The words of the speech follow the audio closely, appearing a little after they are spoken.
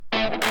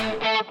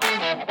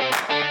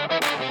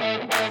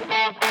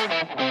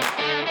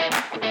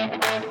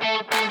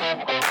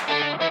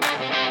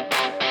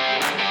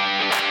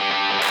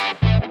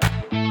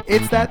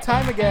It's that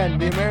time again.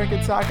 The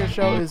American Soccer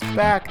Show is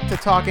back to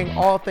talking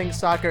all things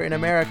soccer in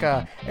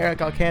America.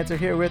 Eric Alcantara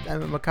here with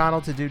Emmett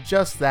McConnell to do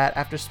just that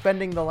after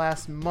spending the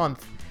last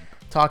month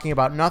talking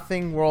about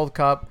nothing World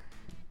Cup,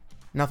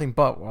 nothing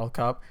but World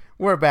Cup.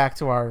 We're back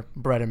to our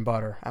bread and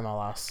butter,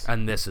 MLS.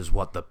 And this is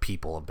what the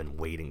people have been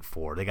waiting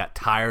for. They got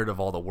tired of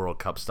all the World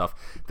Cup stuff.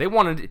 They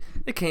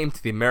came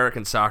to the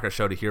American Soccer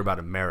Show to hear about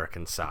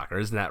American soccer.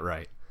 Isn't that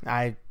right?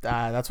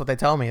 That's what they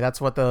tell me. That's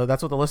what the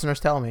listeners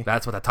tell me.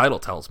 That's what the title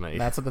tells me.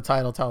 That's what the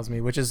title tells me,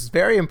 which is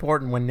very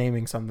important when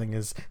naming something,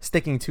 is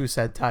sticking to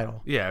said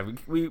title. Yeah,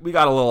 we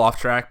got a little off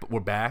track, but we're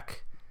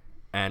back,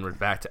 and we're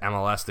back to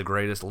MLS, the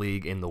greatest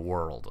league in the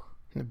world.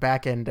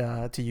 Back and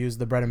to use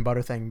the bread and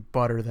butter thing,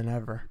 butter than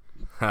ever.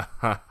 I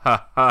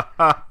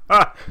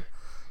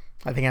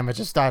think Emma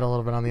just died a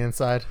little bit on the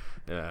inside.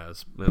 Yeah,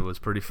 it was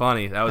pretty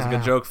funny. That was a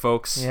good joke,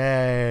 folks.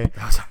 Yay.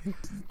 That was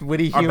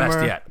witty humor. Our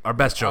best yet. Our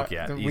best joke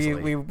yet,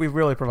 easily. We've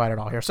really provided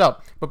all here. So,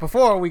 but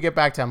before we get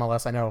back to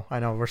MLS, I know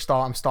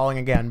I'm stalling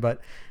again,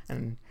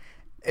 and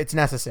it's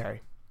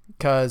necessary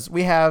because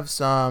we have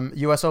some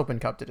U.S. Open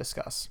Cup to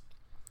discuss.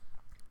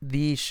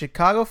 The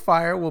Chicago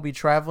Fire will be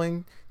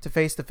traveling to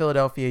face the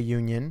Philadelphia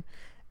Union,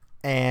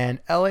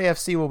 and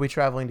LAFC will be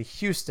traveling to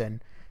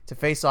Houston to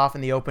face off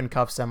in the Open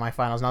Cup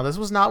semifinals. Now, this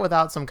was not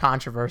without some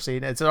controversy.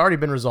 It's already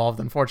been resolved,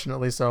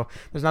 unfortunately, so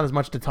there's not as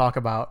much to talk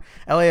about.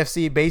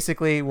 LAFC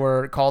basically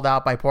were called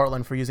out by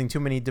Portland for using too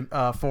many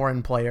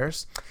foreign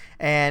players,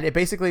 and it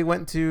basically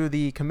went to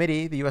the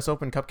committee, the U.S.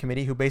 Open Cup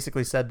committee, who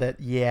basically said that,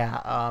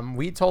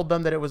 we told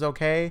them that it was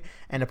okay,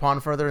 and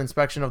upon further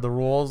inspection of the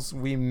rules,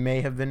 we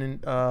may have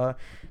been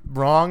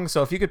wrong.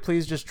 So if you could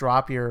please just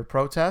drop your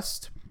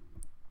protest,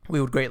 we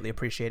would greatly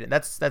appreciate it.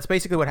 That's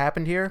basically what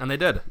happened here. And they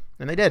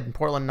did.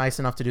 Portland, nice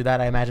enough to do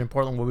that. I imagine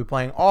Portland will be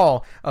playing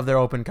all of their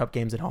Open Cup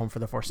games at home for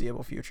the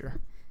foreseeable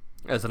future.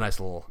 It's a nice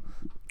little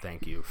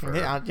thank you for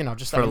that's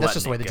just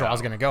the way the draw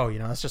is going to go.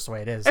 That's just the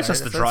way it is. It's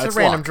just the draw. It's a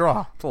random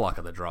draw. It's the luck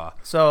of the draw.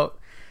 So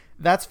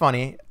that's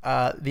funny.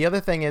 The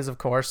other thing is, of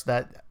course,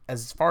 that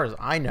as far as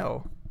I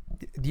know,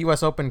 the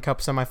U.S. Open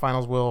Cup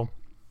semifinals will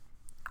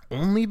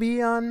only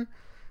be on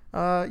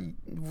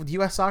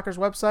U.S. Soccer's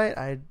website.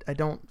 I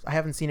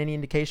haven't seen any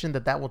indication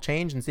that will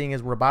change, and seeing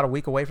as we're about a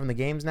week away from the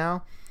games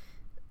now,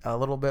 a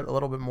little bit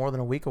more than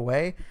a week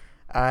away,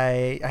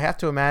 I have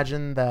to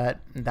imagine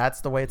that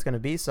that's the way it's going to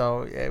be.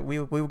 So we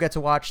will get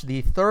to watch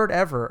the third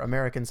ever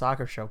American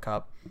Soccer Show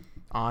Cup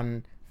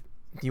on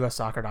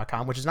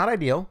USsoccer.com, which is not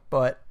ideal,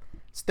 but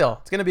still,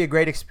 it's going to be a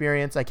great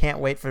experience. I can't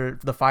wait for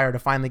the Fire to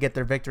finally get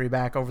their victory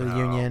back over the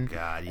Union. Oh,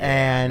 God, yeah.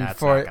 And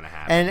that's not going to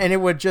happen. And it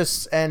would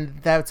just, and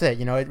that's it.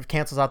 It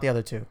cancels out the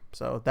other two.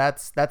 So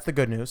that's the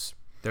good news.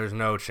 There's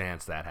no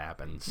chance that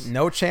happens.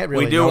 No chance,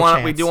 really. We do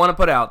want to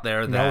put out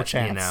there that, no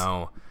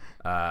chance.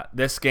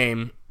 This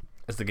game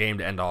is the game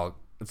to end all.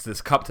 It's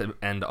this cup to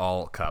end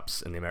all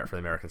cups for the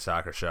American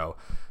Soccer Show.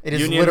 It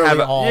is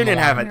literally all Union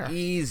have an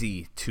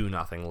easy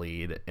 2-0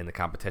 lead in the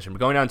competition. But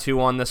going down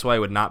 2-1 this way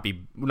would not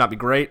be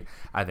great.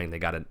 I think they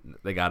got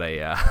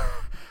a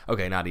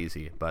okay, not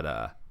easy,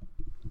 but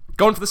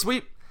going for the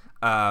sweep.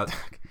 I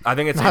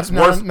think it's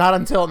worth not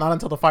until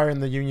the Fire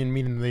and the Union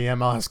meet in the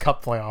MLS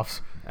Cup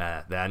playoffs.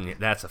 Then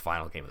that's the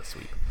final game of the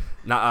sweep.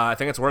 Now, I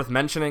think it's worth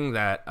mentioning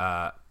that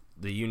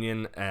the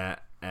Union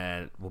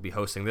will be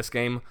hosting this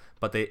game,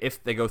 but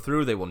if they go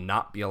through, they will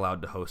not be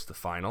allowed to host the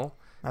final.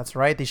 That's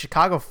right. The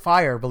Chicago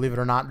Fire, believe it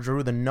or not,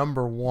 drew the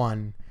number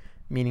 1,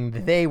 meaning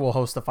that they will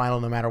host the final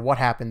no matter what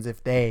happens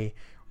if they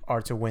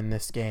are to win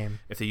this game.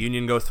 If the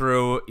Union go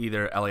through,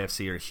 either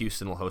LAFC or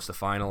Houston will host the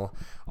final.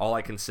 All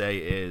I can say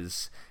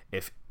is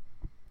if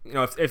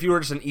you were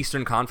just an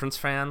Eastern Conference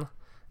fan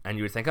and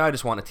you would think, I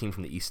just want a team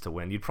from the East to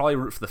win, you'd probably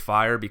root for the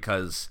Fire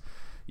because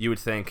you would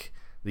think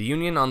the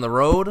Union on the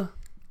road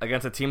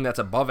against a team that's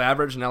above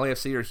average in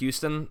LAFC or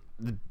Houston,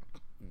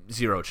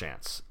 zero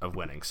chance of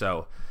winning.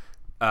 So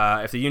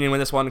if the Union win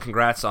this one,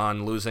 congrats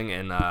on losing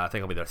in, I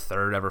think it'll be their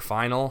third ever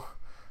final.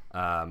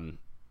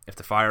 If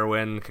the Fire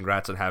win,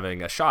 congrats on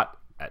having a shot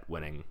at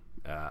winning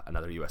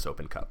another U.S.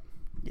 Open Cup.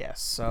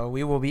 Yes, so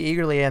we will be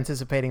eagerly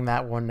anticipating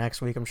that one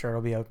next week. I'm sure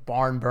it'll be a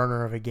barn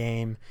burner of a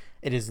game.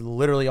 It is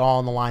literally all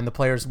on the line. The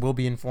players will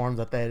be informed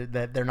that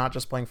they're not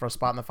just playing for a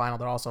spot in the final,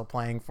 they're also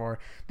playing for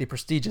the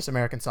prestigious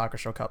American Soccer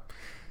Show Cup.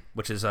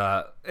 Which is,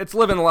 it's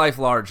living life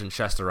large in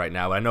Chester right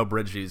now. I know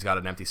Bridgeview's got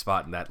an empty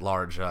spot in that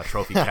large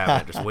trophy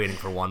cabinet just waiting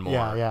for one more.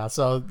 Yeah.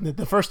 So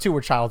the first two were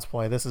child's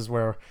play. This is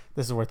where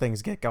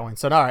things get going.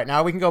 So, all right,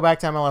 now we can go back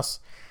to MLS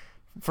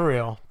for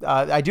real.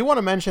 I do want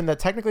to mention that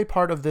technically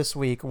part of this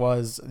week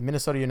was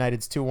Minnesota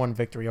United's 2-1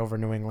 victory over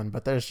New England,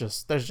 but there's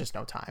just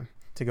no time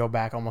to go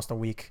back almost a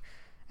week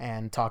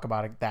and talk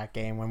about that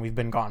game when we've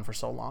been gone for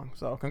so long.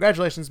 So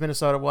congratulations,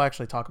 Minnesota. We'll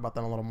actually talk about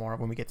them a little more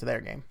when we get to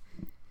their game.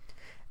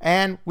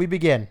 And we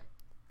begin.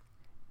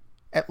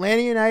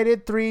 Atlanta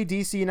United 3,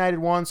 DC United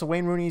 1. So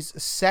Wayne Rooney's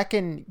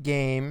second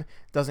game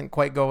doesn't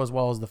quite go as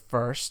well as the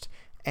first.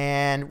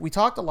 And we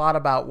talked a lot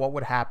about what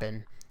would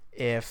happen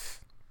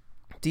if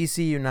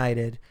DC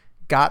United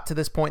got to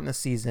this point in the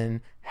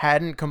season,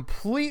 hadn't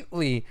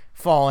completely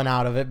fallen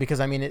out of it, because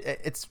I mean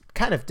it's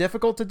kind of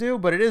difficult to do,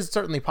 but it is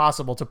certainly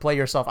possible to play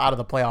yourself out of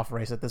the playoff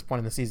race at this point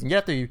in the season. You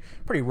have to be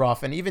pretty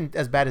rough, and even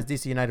as bad as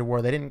DC United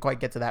were, they didn't quite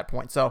get to that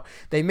point. So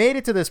they made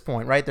it to this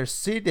point, right? Their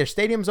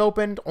stadium's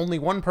opened. Only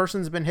one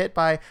person's been hit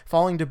by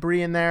falling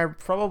debris in there.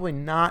 Probably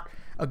not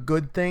a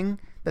good thing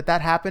that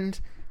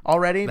happened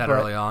already. That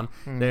early on.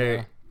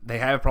 They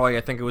have probably,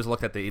 I think it was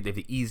looked at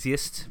the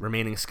easiest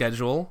remaining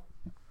schedule.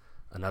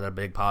 Another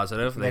big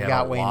positive. They've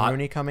got Wayne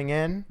Rooney coming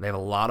in. They have a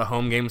lot of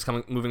home games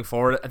moving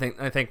forward.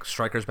 I think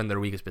striker's been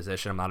their weakest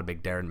position. I'm not a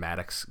big Darren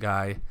Maddox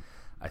guy.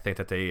 I think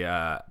that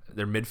their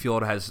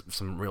midfield has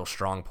some real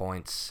strong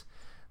points.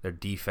 Their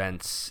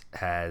defense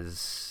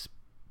has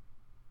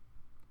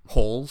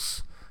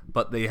holes,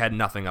 but they had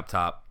nothing up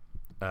top.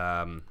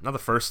 Not the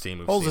first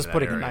team. Holes is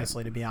putting it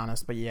nicely, to be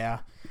honest, but yeah,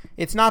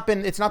 it's not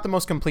the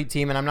most complete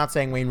team, and I'm not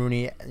saying Wayne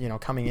Rooney,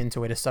 coming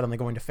into it is suddenly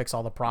going to fix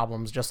all the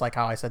problems. Just like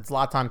how I said,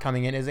 Zlatan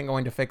coming in isn't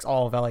going to fix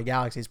all of LA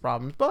Galaxy's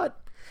problems,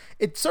 but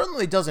it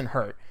certainly doesn't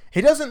hurt.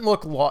 He doesn't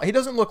look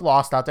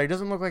lost out there. He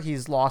doesn't look like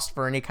he's lost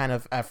for any kind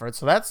of effort.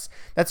 So that's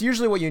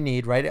usually what you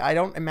need, right? I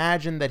don't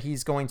imagine that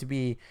he's going to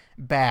be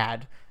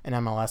bad in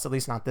MLS, at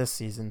least not this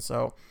season.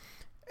 So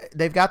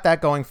they've got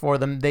that going for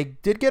them. They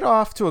did get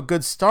off to a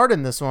good start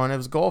in this one. It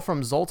was a goal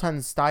from Zoltan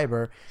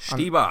Stieber.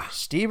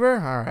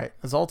 Stieber? All right.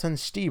 Zoltan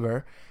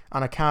Stieber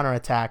on a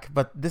counterattack.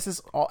 But this is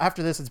all,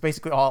 after this, it's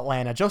basically all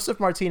Atlanta. Joseph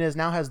Martinez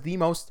now has the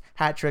most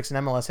hat tricks in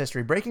MLS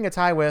history, breaking a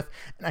tie with,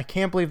 and I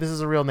can't believe this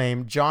is a real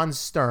name, John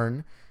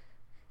Stern,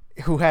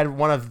 who had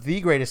one of the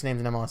greatest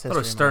names in MLS history. It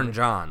was Stern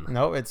John.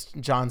 No, it's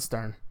John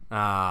Stern.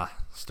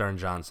 Stern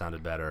John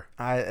sounded better.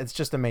 It's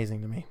just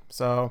amazing to me.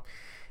 So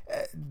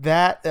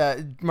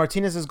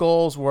Martinez's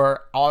goals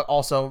were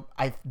also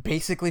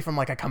basically from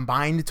like a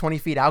combined 20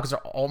 feet out, because they're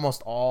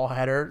almost all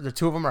headers. The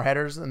two of them are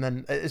headers, and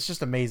then it's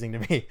just amazing to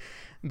me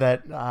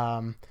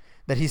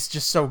that he's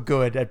just so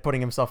good at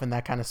putting himself in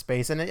that kind of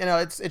space. And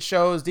it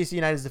shows DC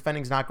United's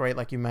defending is not great,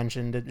 like you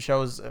mentioned. It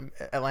shows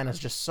Atlanta's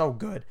just so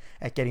good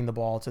at getting the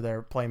ball to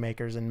their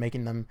playmakers and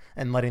making them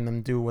and letting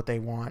them do what they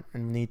want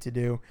and need to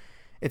do.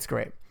 It's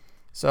great.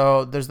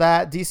 So there's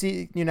that.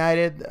 DC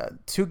United,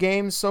 2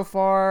 games so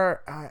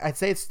far. I'd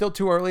say it's still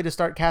too early to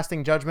start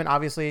casting judgment.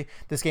 Obviously,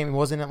 this game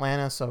was in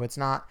Atlanta, so it's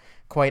not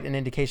quite an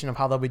indication of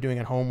how they'll be doing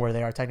at home, where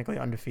they are technically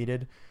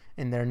undefeated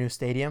in their new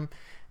stadium.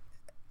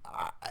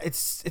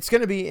 It's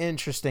going to be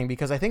interesting,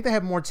 because I think they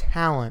have more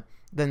talent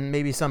than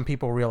maybe some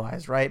people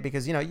realize, right?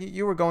 Because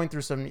you were going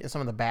through some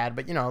of the bad,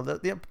 but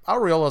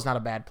Auriolo's not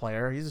a bad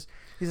player. He's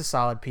a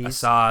solid piece.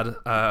 Assad,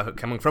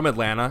 coming from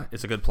Atlanta,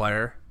 is a good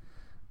player.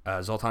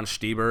 Zoltan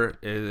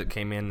Stieber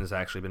came in, has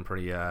actually been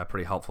pretty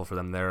helpful for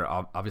them there.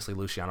 Obviously,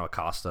 Luciano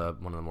Acosta,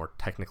 one of the more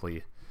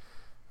technically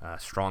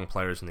strong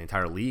players in the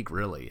entire league,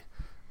 really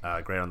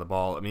great on the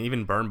ball. I mean,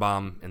 even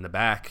Birnbaum in the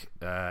back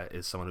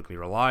is someone who can be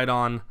relied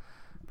on.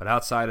 But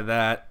outside of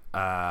that,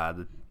 I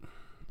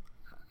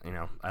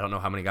don't know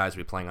how many guys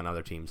will be playing on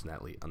other teams in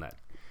that league.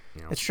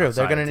 It's true.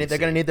 They're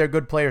gonna need their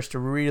good players to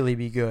really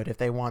be good if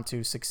they want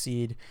to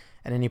succeed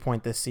at any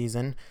point this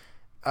season.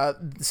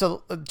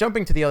 So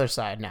jumping to the other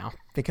side now,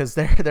 because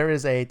there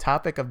is a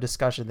topic of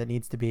discussion that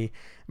needs to be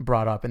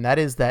brought up, and that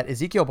is that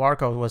Ezequiel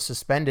Barco was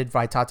suspended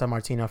by Tata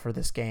Martino for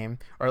this game,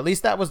 or at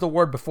least that was the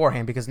word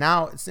beforehand, because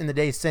now it's in the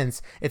days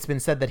since it's been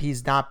said that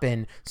he's not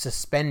been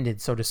suspended,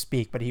 so to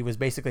speak, but he was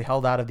basically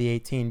held out of the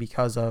 18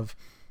 because of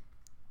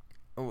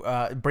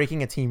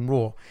breaking a team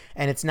rule,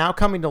 and it's now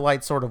coming to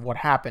light sort of what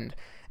happened.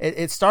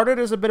 It started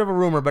as a bit of a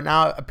rumor, but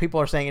now people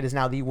are saying it is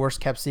now the worst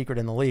kept secret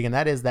in the league, and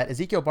that is that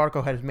Ezequiel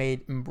Barco has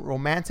made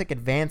romantic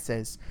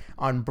advances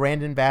on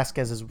Brandon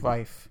Vasquez's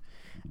wife.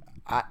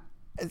 I'm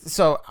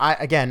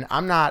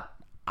not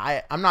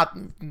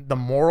the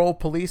moral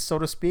police, so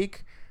to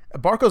speak.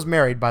 Barco's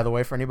married, by the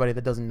way, for anybody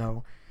that doesn't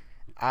know.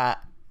 I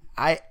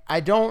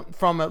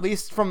don't, at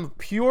least from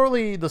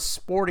purely the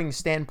sporting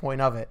standpoint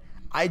of it,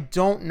 I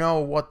don't know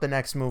what the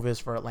next move is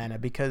for Atlanta,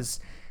 because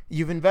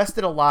you've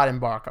invested a lot in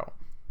Barco.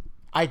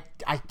 I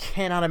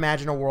cannot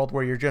imagine a world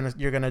where you're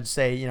gonna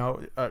say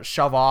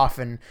shove off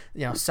and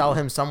sell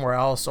him somewhere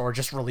else, or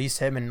just release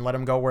him and let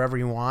him go wherever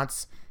he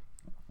wants.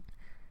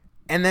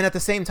 And then at the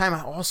same time,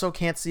 I also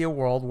can't see a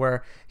world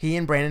where he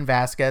and Brandon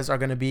Vasquez are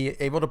going to be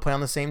able to play on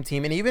the same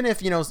team. And even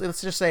if,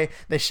 let's just say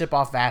they ship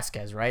off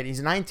Vasquez, right? He's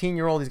a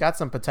 19-year-old. He's got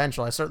some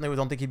potential. I certainly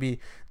don't think he'd be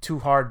too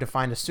hard to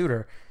find a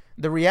suitor.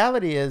 The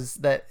reality is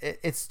that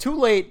it's too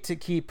late to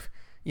keep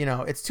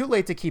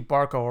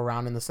Barco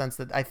around, in the sense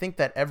that I think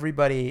that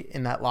everybody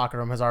in that locker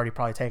room has already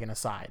probably taken a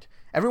side.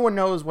 Everyone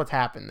knows what's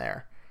happened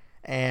there.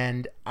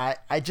 And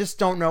I just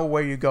don't know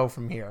where you go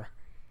from here.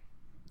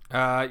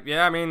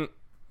 Yeah, I mean,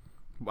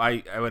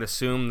 I would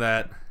assume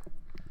that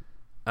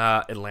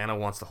Atlanta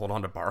wants to hold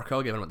on to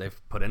Barco, given what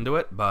they've put into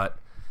it, but...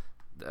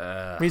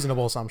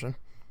 reasonable assumption.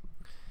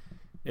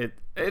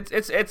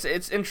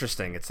 It's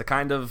interesting. It's the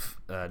kind of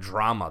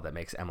drama that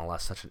makes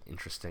MLS such an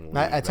interesting league.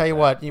 I tell you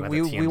what,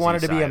 we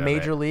wanted to be a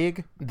major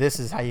league. This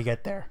is how you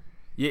get there.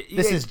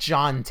 This is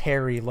John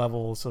Terry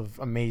levels of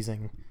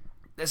amazing.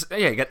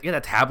 You get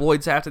the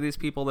tabloids after these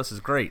people. This is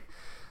great.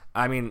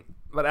 I mean,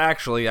 but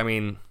actually, I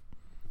mean,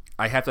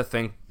 I have to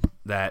think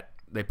that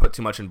they put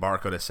too much in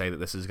Barco to say that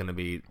this is going to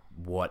be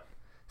what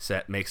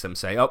makes them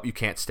say, "Oh, you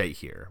can't stay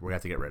here. We're going to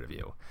have to get rid of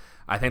you."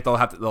 I think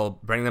they'll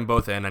bring them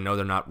both in. I know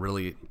they're not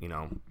really,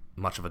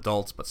 much of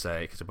adults, but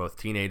because they're both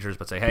teenagers,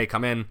 but say, "Hey,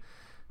 come in,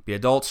 be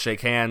adults,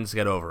 shake hands,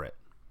 get over it.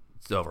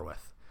 It's over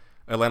with."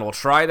 Atlanta will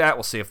try that.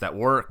 We'll see if that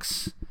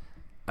works.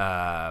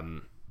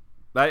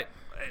 But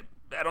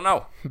I don't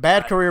know.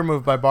 Bad career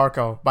move by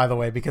Barco, by the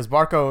way, because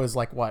Barco is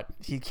like what?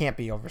 He can't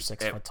be over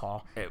 6 foot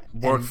tall. It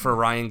worked for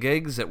Ryan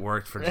Giggs. It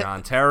worked for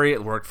John Terry.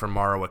 It worked for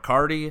Mauro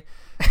Icardi.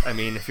 I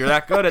mean, if you're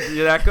that good,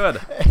 you're that good.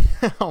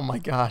 Oh my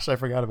gosh, I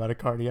forgot about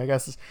Icardi. I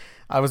guess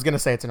I was gonna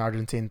say it's an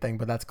Argentine thing,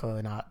 but that's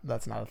clearly not.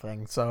 That's not a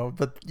thing. So,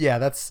 but yeah,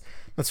 that's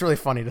really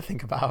funny to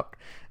think about.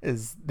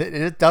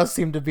 It does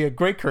seem to be a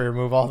great career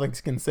move, all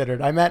things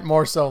considered. I meant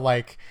more so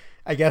like,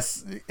 I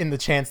guess, in the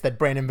chance that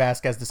Brandon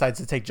Vasquez decides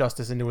to take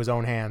justice into his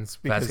own hands.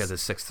 Vasquez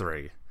is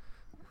 6'3".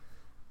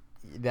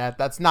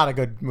 That's not a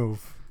good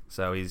move.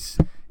 So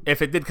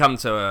if it did come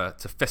to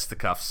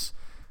fisticuffs,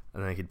 I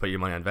think you'd put your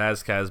money on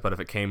Vasquez. But if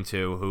it came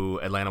to who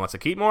Atlanta wants to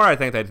keep more, I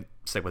think they'd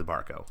stick with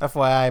Barco.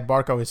 FYI,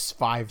 Barco is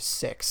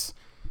 5'6",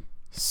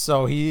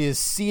 so he is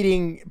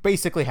ceding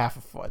basically half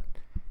a foot.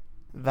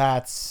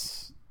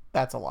 That's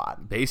a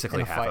lot.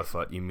 Basically half a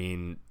foot. You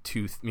mean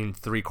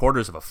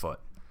 3/4 of a foot.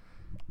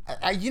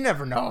 You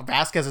never know.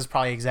 Vasquez is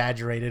probably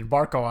exaggerated.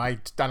 Barco, I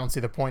don't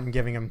see the point in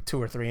giving him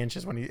 2 or 3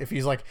 inches if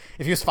he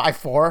was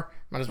 5'4",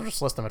 might as well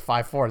just list him at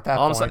 5'4" at that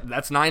point.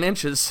 That's 9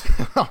 inches.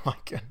 Oh my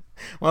god.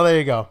 Well, there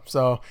you go.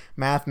 So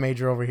math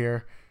major over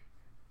here.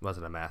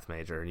 Wasn't a math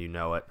major, and you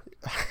know it.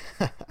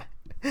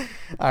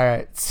 All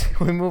right, so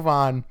we move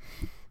on.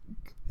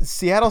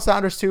 Seattle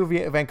Sounders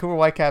 2, Vancouver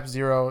Whitecaps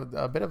 0.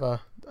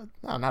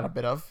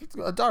 It's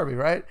a derby,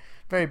 right?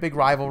 Very big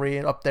rivalry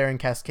up there in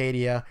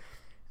Cascadia.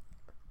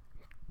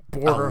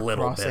 Border a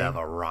little crossing. Bit of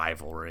a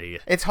rivalry.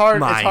 It's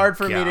hard. It's hard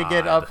for me to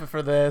get up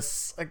for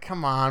this. Like,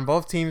 come on,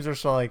 both teams are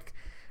so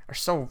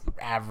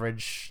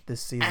average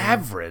this season.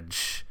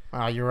 Average.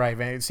 Oh, you're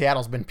right.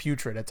 Seattle's been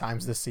putrid at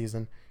times this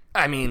season.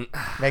 I mean,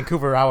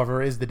 Vancouver, however,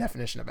 is the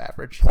definition of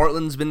average.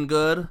 Portland's been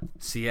good.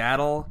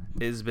 Seattle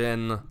has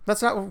been.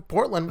 That's not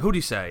Portland. Who do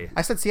you say?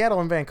 I said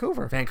Seattle and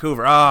Vancouver.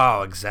 Vancouver.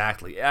 Oh,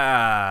 exactly.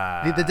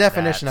 The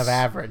definition of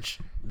average.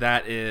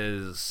 That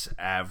is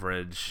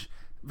average.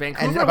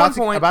 Vancouver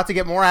and about to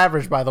get more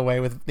average, by the way,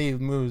 with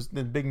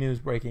the big news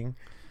breaking.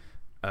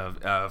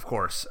 Of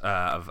course,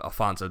 of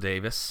Alphonso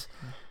Davis.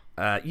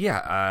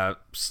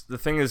 The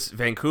thing is,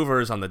 Vancouver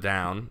is on the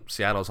down.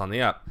 Seattle's on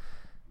the up.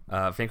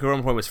 Vancouver, at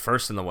one point, was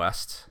first in the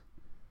West,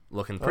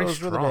 looking pretty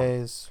strong. Those were the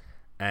days.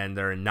 And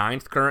they're in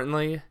 9th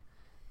currently,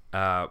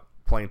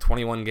 playing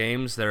 21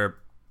 games. They're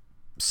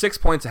 6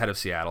 points ahead of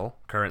Seattle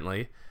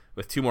currently,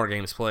 with 2 more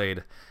games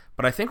played.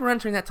 But I think we're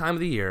entering that time of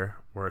the year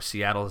where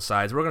Seattle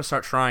decides we're going to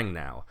start trying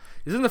now.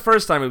 This isn't the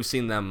first time we've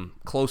seen them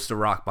close to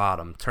rock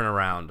bottom, turn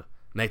around,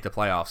 make the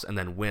playoffs, and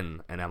then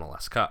win an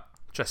MLS Cup.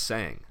 Just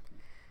saying.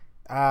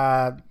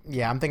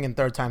 I'm thinking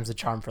third time's the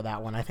charm for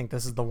that one. I think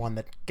this is the one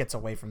that gets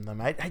away from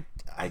them.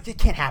 It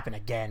can't happen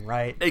again,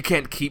 right? They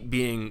can't keep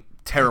being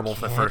terrible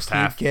for the first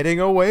half. Getting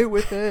away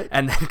with it.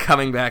 And then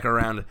coming back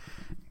around.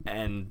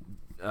 And,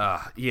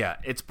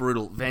 it's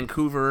brutal.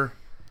 Vancouver,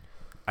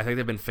 I think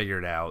they've been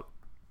figured out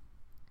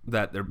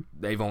that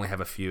they've only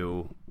have a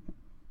few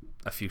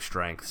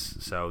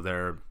strengths. So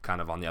they're kind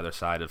of on the other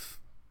side of...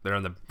 They're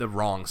on the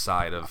wrong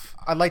side of...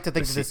 I'd like to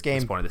think that this game...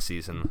 This point of the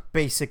season.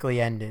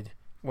 Basically ended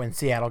when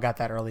Seattle got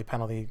that early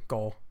penalty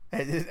goal.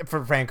 For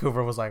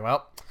Vancouver was like,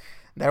 well,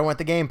 there went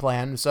the game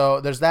plan. So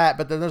there's that,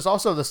 but then there's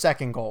also the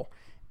second goal.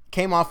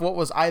 Came off what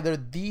was either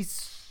the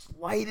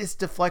slightest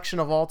deflection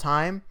of all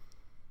time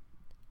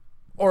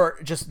or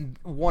just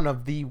one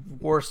of the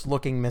worst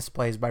looking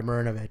misplays by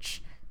Marinovic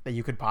that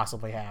you could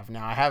possibly have.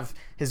 Now I have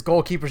his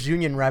goalkeepers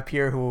union rep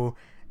here who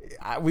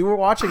we were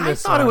watching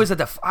this. I thought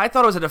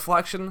it was a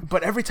deflection,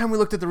 but every time we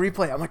looked at the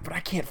replay, I'm like, but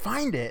I can't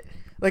find it.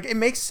 Like, it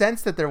makes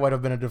sense that there would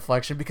have been a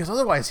deflection because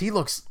otherwise he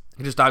just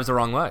dives the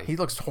wrong way. He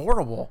looks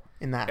horrible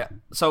in that. Yeah.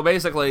 So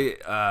basically,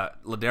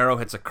 Ladero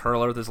hits a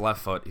curler with his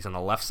left foot. He's on the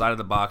left side of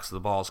the box. So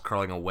the ball's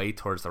curling away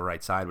towards the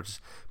right side, which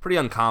is pretty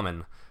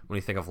uncommon when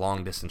you think of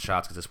long distance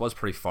shots because this was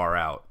pretty far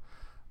out.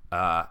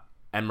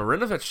 And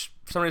Marinovic,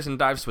 for some reason,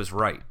 dives to his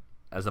right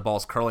as the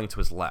ball's curling to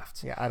his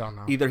left. Yeah, I don't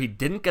know. Either he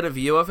didn't get a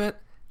view of it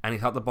and he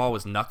thought the ball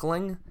was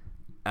knuckling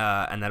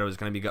and that it was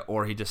going to be,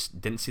 or he just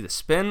didn't see the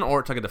spin,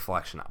 or it took a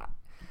deflection.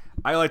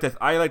 I like to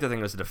think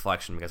it was a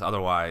deflection because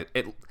otherwise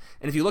and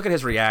if you look at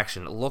his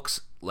reaction, it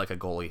looks like a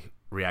goalie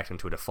reacting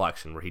to a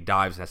deflection where he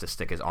dives and has to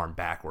stick his arm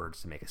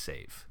backwards to make a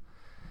save.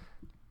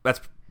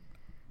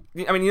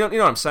 You know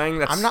what I'm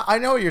saying? I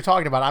know what you're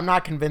talking about. I'm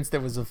not convinced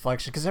it was a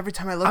deflection because every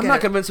time I look at it, I'm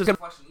not convinced it was a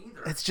deflection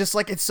either. It's just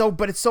like it's so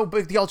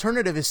big. The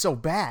alternative is so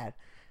bad.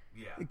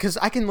 Yeah. Because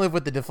I can live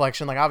with the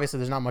deflection. Like, obviously,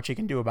 there's not much he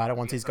can do about it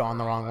once he's gone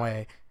the wrong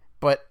way.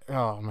 But,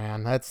 oh,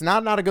 man, that's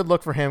not a good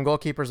look for him.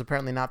 Goalkeeper's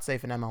apparently not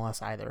safe in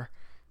MLS either.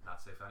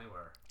 Not safe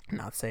anywhere.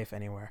 Not safe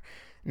anywhere.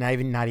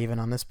 Not even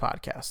on this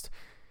podcast.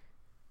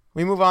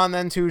 We move on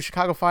then to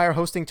Chicago Fire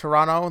hosting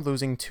Toronto,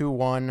 losing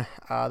 2-1.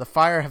 The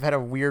Fire have had a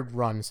weird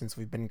run since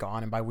we've been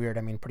gone, and by weird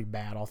I mean pretty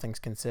bad, all things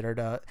considered.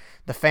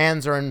 The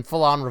fans are in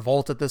full-on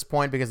revolt at this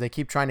point because they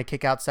keep trying to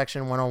kick out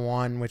Section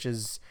 101, which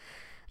is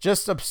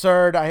just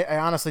absurd. I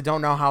honestly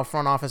don't know how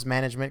front office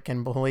management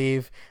can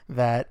believe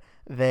that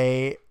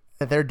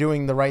they're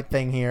doing the right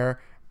thing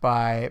here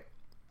by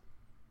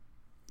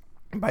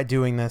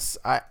doing this.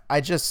 I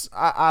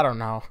don't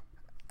know.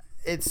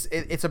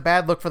 It's a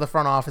bad look for the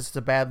front office. It's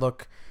a bad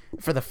look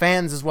for the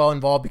fans as well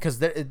involved, because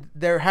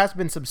there has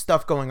been some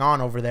stuff going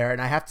on over there,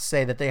 and I have to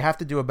say that they have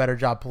to do a better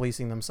job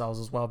policing themselves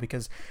as well,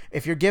 because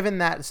if you're given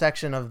that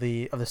section of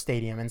the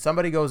stadium and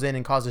somebody goes in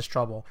and causes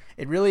trouble,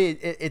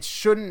 it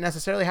shouldn't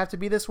necessarily have to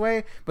be this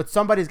way, but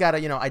somebody's got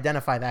to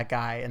identify that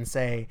guy and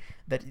say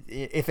that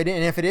if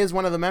it is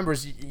one of the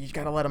members, you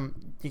got to let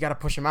him, you got to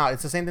push him out.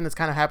 It's the same thing that's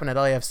kind of happened at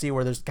LAFC,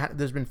 where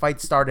there's been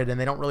fights started and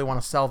they don't really want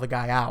to sell the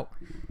guy out,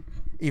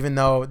 even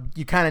though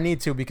you kind of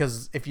need to,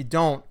 because if you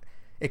don't,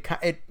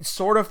 it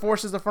sort of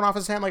forces the front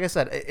office hand. Like I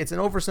said, it's an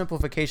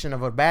oversimplification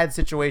of a bad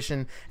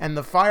situation, and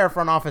the Fire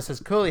front office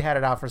has clearly had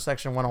it out for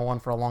Section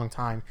 101 for a long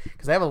time,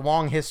 because they have a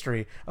long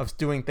history of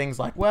doing things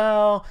like,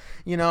 well,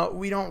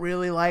 we don't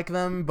really like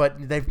them,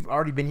 but they've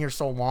already been here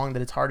so long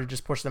that it's hard to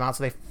just push them out.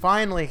 So they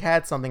finally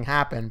had something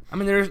happen. I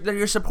mean, they're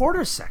your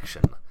supporters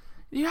section.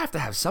 You have to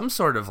have some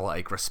sort of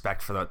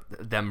respect for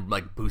them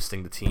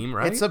boosting the team,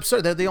 right? It's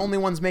absurd. They're the only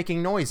ones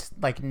making noise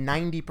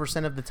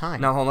 90% of the time.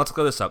 Now, hold on, let's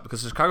clear this up,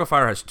 because the Chicago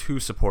Fire has 2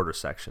 supporter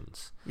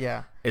sections.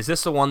 Yeah. Is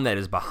this the one that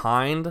is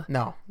behind?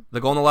 No. The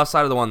goal on the left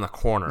side, or the one in the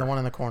corner? The one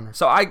in the corner.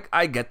 So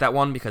I get that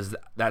one, because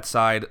that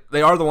side,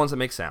 they are the ones that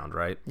make sound,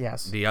 right?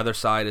 Yes. The other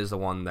side is the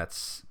one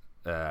that's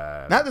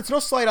That's no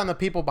slight on the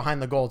people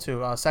behind the goal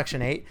too.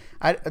 Section 8.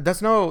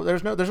 There's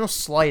no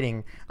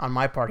slighting on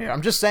my part here.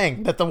 I'm just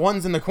saying that the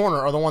ones in the corner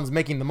are the ones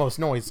making the most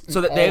noise.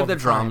 So that they have the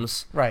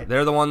drums, right?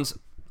 They're the ones.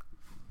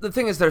 The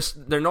thing is,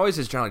 their noise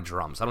is generally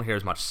drums. I don't hear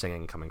as much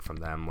singing coming from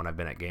them when I've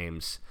been at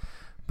games,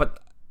 but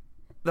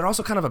they're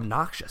also kind of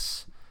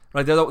obnoxious.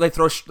 Right? They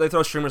throw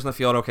streamers in the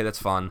field. Okay, that's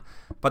fun.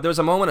 But there was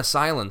a moment of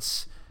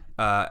silence.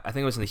 I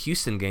think it was in the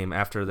Houston game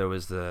after there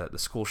was the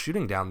school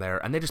shooting down there,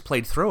 and they just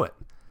played through it.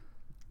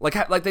 There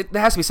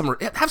has to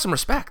be have some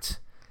respect.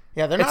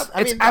 Yeah, they're not.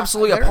 It's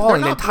absolutely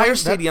appalling. The entire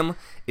stadium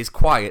is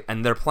quiet,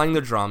 and they're playing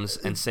the drums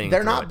and singing.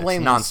 They're not blameless.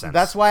 It's nonsense.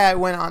 That's why I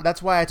went on.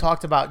 That's why I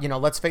talked about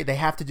let's face. They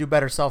have to do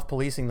better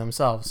self-policing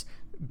themselves,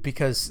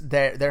 because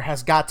there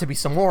has got to be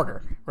some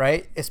order,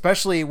 right?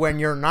 Especially when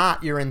you're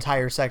not your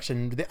entire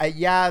section.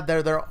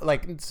 They're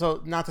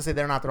so not to say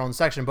they're not their own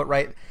section, but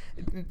right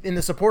in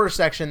the supporter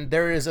section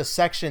there is a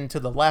section to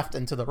the left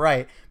and to the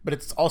right, but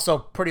it's also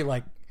pretty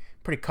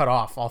cut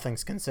off, all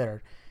things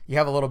considered. You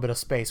have a little bit of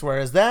space,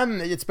 whereas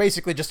them, it's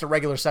basically just a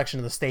regular section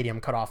of the stadium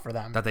cut off for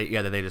them. That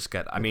they just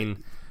get. I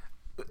mean,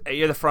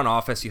 you're the front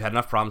office. You had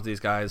enough problems with these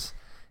guys.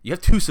 You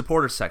have 2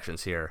 supporter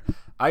sections here.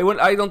 I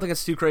don't think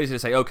it's too crazy to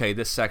say, okay,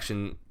 this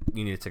section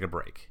you need to take a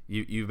break.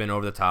 You've been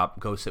over the top.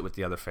 Go sit with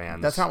the other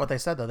fans. That's not what they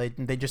said though.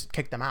 They just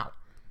kicked them out.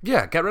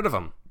 Yeah, get rid of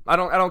them. I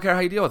don't care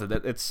how you deal with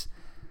it.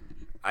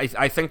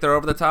 I think they're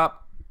over the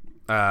top.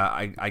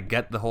 I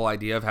get the whole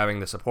idea of having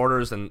the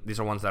supporters, and these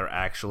are ones that are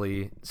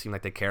actually seem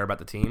like they care about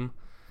the team.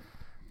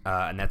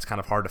 And that's kind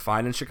of hard to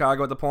find in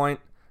Chicago at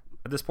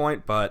this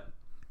point, but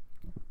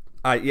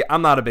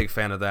I'm not a big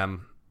fan of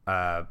them.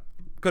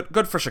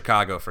 Good for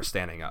Chicago for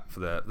standing up, for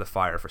the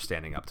Fire for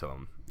standing up to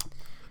them.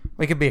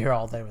 We could be here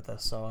all day with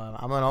this, so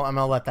I'm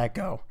gonna let that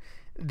go.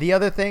 The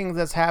other thing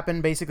that's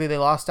happened, basically, they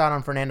lost out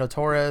on Fernando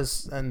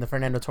Torres and the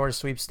Fernando Torres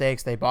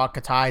sweepstakes. They bought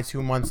Katai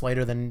 2 months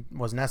later than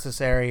was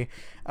necessary.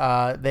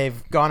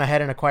 They've gone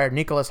ahead and acquired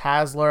Nicholas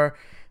Hasler,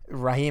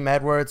 Raheem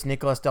Edwards,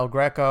 Nicolas Del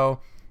Greco,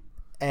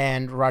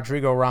 and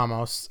Rodrigo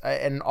Ramos,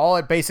 and all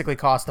it basically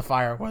cost the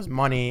Fire was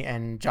money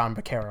and John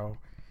Baquero,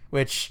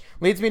 which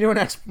leads me to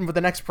the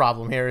next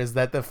problem here, is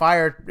that the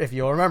Fire, if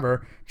you'll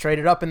remember,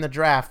 traded up in the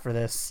draft for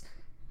this,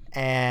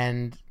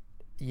 and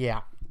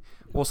yeah.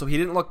 Well, so he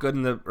didn't look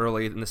good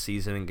early in the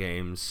season in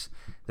games.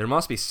 There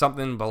must be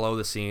something below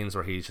the scenes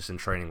where he's just in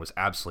training was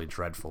absolutely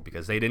dreadful,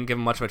 because they didn't give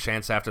him much of a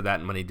chance after that,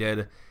 and when he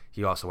did,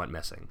 he also went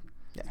missing.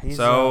 Yeah,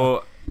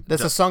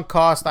 that's a sunk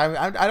cost.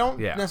 I don't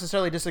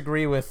necessarily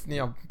disagree with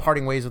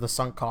parting ways with a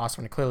sunk cost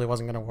when it clearly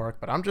wasn't going to work,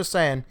 but I'm just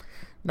saying,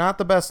 not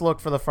the best look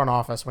for the front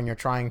office when you're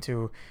trying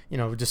to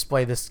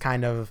display this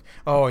kind of,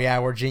 oh yeah,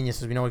 we're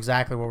geniuses, we know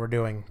exactly what we're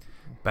doing.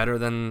 Better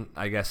than,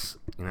 I guess,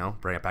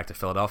 bring it back to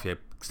Philadelphia,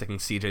 sticking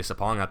CJ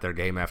Sapong out there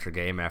game after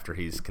game after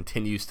he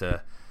continues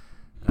to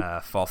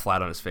fall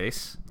flat on his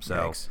face. So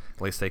Yikes.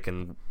 at least they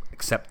can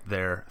accept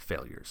their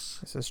failures.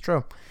 This is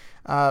true.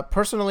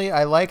 Personally,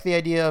 I like the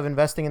idea of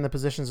investing in the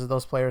positions that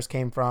those players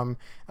came from.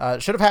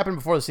 It should have happened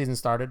before the season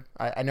started.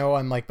 I know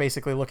I'm like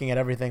basically looking at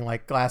everything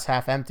like glass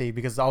half empty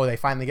because they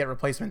finally get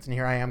replacements, and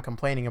here I am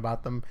complaining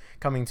about them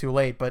coming too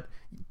late. But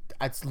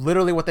it's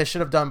literally what they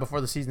should have done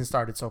before the season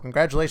started. So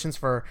congratulations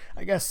for,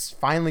 I guess,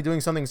 finally doing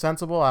something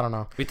sensible. I don't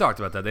know. We talked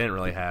about that. They didn't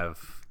really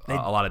have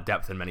a lot of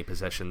depth in many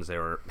positions. They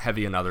were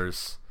heavy in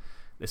others.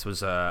 This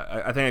was,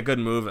 I think, a good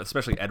move,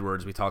 especially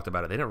Edwards. We talked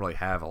about it. They didn't really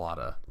have a lot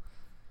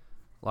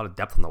of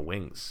depth on the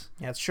wings.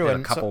 Yeah, it's true. They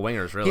had a couple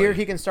wingers, really. Here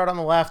he can start on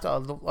the left.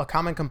 A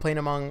common complaint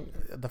among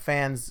the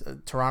fans,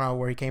 Toronto,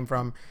 where he came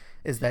from,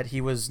 is that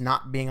he was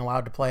not being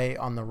allowed to play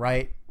on the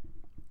right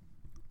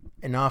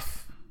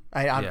enough.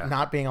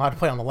 Not being allowed to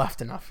play on the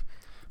left enough.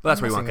 But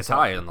that's where you want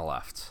Katai on the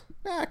left.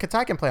 Yeah,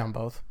 Katai can play on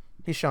both.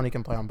 He's shown he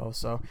can play on both,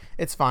 so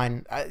it's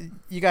fine.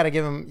 You got to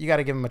give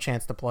him a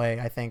chance to play.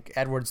 I think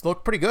Edwards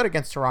looked pretty good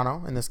against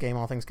Toronto in this game,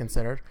 all things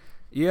considered.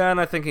 Yeah, and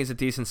I think he's a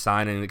decent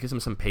signing. It gives him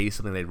some pace,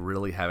 something they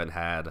really haven't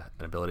had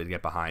an ability to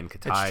get behind.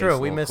 Katai, it's true.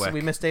 We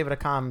miss David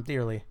Accam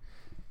dearly.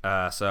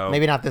 So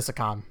maybe not this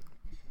Accam,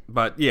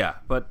 but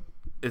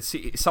it's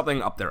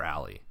something up their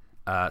alley.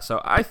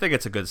 So I think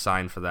it's a good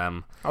sign for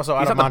them. Also,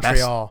 out of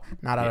Montreal,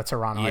 not out of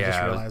Toronto. I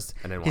just realized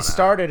he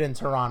started in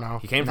Toronto.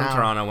 He came from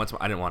Toronto.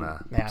 I didn't want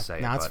to say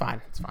it. No, it's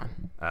fine. It's fine.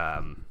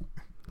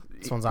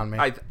 This one's on me.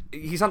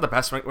 He's not the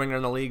best winger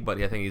in the league, but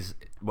I think he's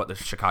what the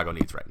Chicago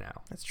needs right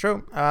now. That's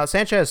true.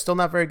 Sanchez still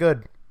not very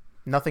good.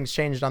 Nothing's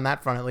changed on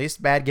that front, at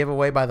least. Bad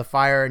giveaway by the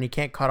Fire, and he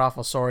can't cut off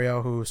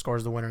Osorio, who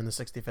scores the winner in the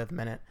 65th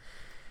minute.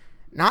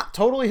 Not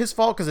totally his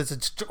fault because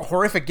it's a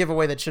horrific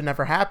giveaway that should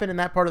never happen in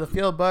that part of the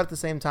field, but at the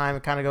same time,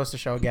 it kind of goes to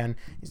show again,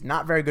 he's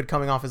not very good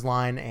coming off his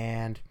line,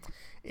 and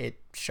it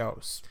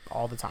shows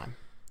all the time.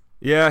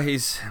 Yeah,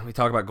 we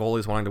talk about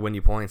goalies wanting to win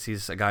you points.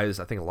 He's a guy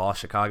who's, I think,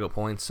 lost Chicago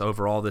points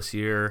overall this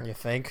year. You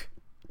think?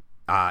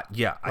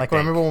 Yeah.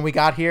 Remember when we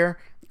got here?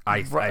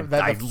 I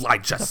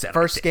just said the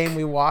first game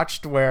we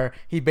watched where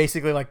he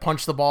basically like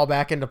punched the ball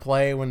back into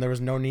play when there was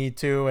no need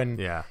to,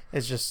 and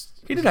it's just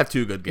he did have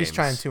 2 good games. He's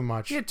trying too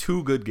much. He had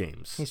 2 good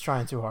games. He's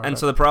trying too hard. And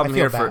so the problem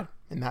here for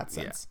in that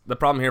sense, the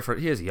problem here for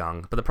he is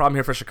young, but the problem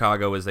here for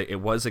Chicago is that it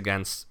was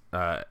against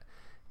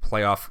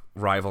playoff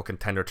rival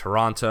contender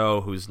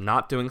Toronto, who's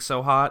not doing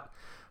so hot.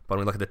 But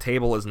when we look at the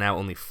table, is now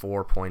only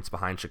 4 points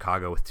behind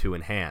Chicago with 2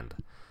 in hand.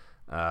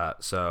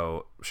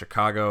 So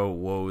Chicago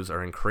woes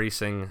are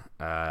increasing.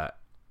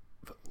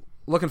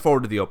 Looking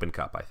forward to the Open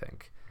Cup, I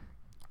think.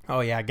 Oh,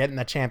 yeah, getting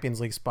that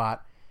Champions League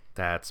spot.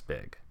 That's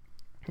big.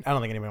 I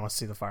don't think anybody wants to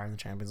see the Fire in the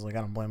Champions League.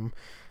 I don't blame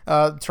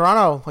them.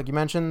 Toronto, like you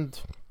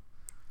mentioned,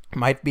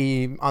 might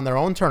be on their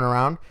own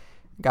turnaround.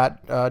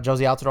 Got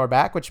Josie Altidore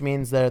back, which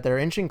means that they're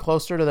inching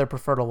closer to their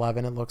preferred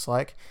 11, it looks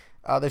like.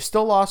 They've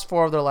still lost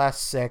 4 of their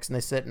last 6, and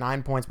they sit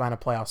 9 points behind a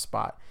playoff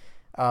spot.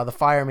 The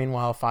Fire,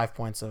 meanwhile, 5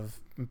 points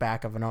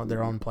back of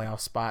their own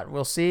playoff spot.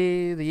 We'll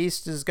see. The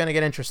East is going to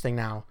get interesting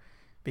now,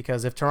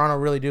 because if Toronto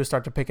really do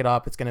start to pick it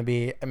up, it's going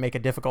to make a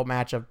difficult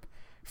matchup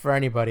for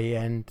anybody.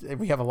 And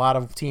we have a lot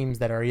of teams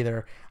that are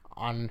either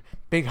on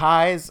big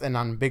highs and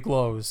on big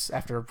lows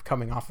after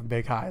coming off of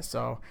big highs.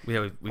 So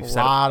we've a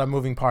lot of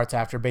moving parts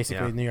after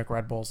basically the New York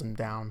Red Bulls and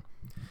down.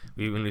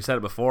 When we said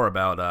it before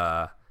about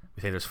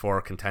we think there's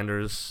 4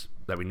 contenders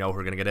that we know who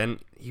are going to get in.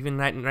 Even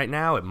right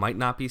now, it might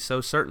not be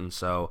so certain.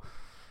 So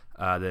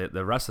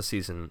the rest of the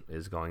season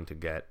is going to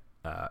get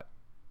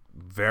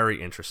very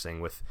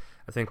interesting with,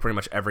 I think, pretty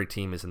much every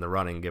team is in the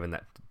running, given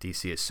that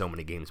DC is so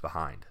many games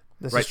behind.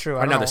 This is true.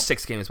 Right now, there's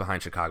 6 games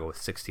behind Chicago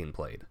with 16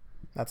 played.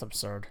 That's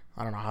absurd.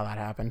 I don't know how that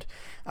happened.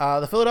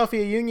 The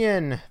Philadelphia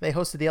Union, they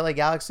hosted the LA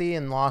Galaxy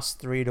and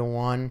lost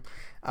 3-1.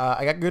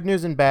 I got good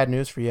news and bad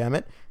news for you,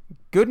 Emmett.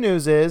 Good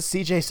news is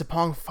CJ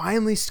Sapong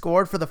finally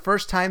scored for the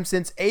first time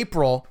since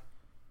April.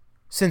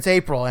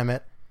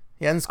 Emmett.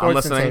 He hadn't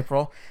scored since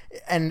April.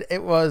 And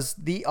it was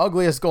the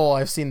ugliest goal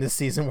I've seen this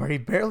season, where he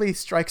barely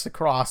strikes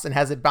across and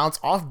has it bounce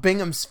off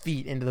Bingham's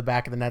feet into the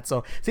back of the net.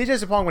 So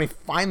CJ Sapong, when he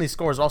finally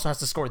scores, also has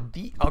to score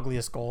the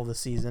ugliest goal of the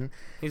season.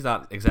 He's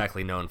not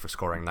exactly known for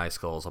scoring nice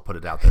goals. I'll put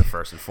it out there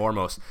first and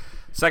foremost.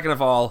 Second of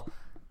all,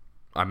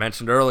 I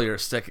mentioned earlier,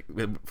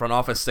 front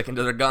office sticking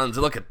to their guns.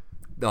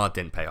 No, it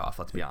didn't pay off.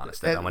 Let's be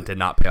honest. That one did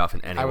not pay off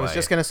in any way. I was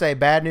just going to say,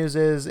 bad news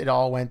is it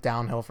all went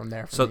downhill from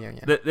there for the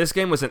Union. This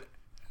game was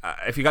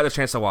if you got the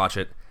chance to watch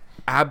it,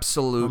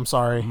 absolute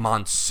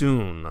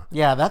monsoon.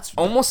 Yeah, that's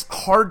almost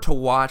hard to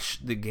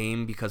watch the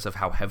game because of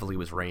how heavily it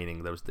was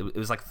raining. It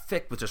was like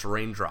thick with just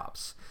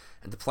raindrops.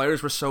 And the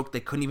players were soaked. They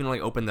couldn't even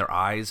open their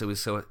eyes. It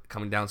was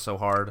coming down so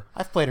hard.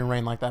 I've played in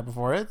rain like that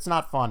before. It's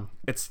not fun.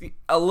 It's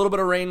a little bit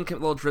of rain, a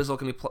little drizzle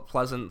can be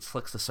pleasant,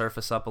 slicks the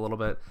surface up a little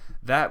bit.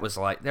 That was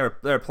like they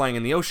were playing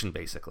in the ocean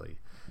basically.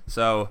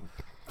 So,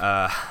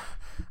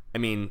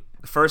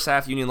 first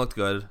half Union looked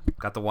good.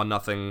 Got the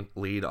 1-0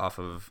 lead off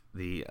of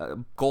the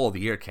goal of the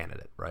year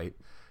candidate, right,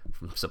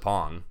 from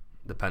Sapong.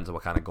 Depends on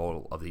what kind of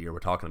goal of the year we're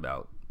talking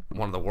about.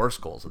 One of the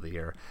worst goals of the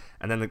year.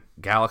 And then the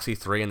Galaxy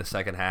 3 in the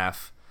second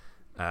half.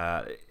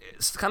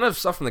 It's kind of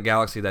stuff from the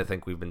Galaxy that I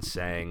think we've been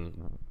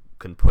saying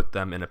can put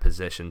them in a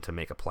position to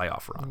make a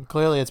playoff run. And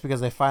clearly, it's because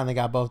they finally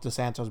got both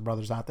DeSantos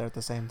brothers out there at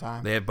the same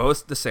time. They have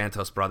both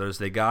DeSantos brothers.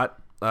 They got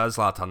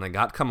Zlatan. They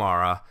got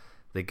Kamara.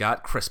 They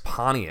got Chris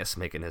Pontius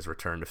making his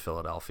return to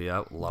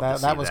Philadelphia. Love to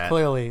see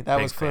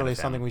that. Was clearly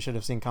something we should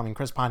have seen coming.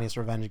 Chris Pontius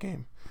revenge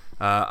game.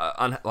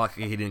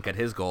 Unlucky he didn't get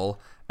his goal.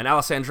 And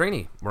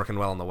Alessandrini working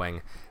well on the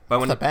wing.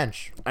 But Off the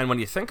bench. And when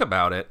you think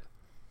about it,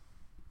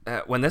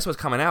 when this was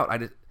coming out,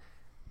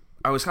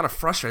 I was kind of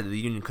frustrated that the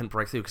Union couldn't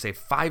break through because they have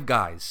 5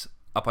 guys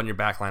up on your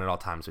back line at all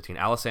times between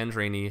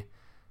Alessandrini,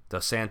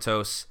 Dos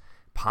Santos,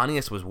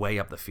 Pontius was way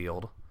up the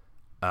field,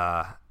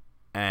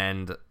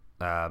 and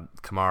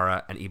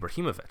Kamara and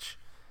Ibrahimovic.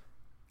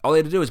 All they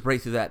had to do is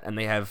break through that, and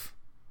they have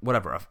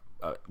whatever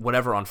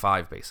on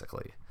 5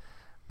 basically.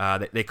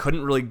 They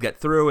couldn't really get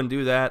through and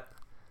do that.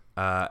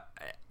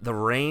 The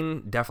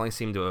rain definitely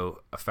seemed to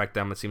affect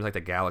them. It seems like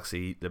the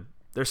Galaxy,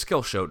 their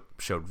skill showed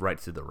right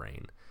through the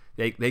rain.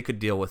 They could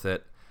deal with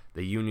it.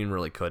 The Union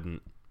really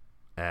couldn't.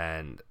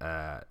 And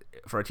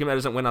for a team that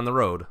doesn't win on the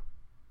road,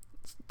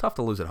 it's tough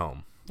to lose at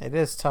home. It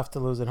is tough to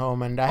lose at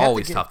home, and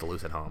always tough to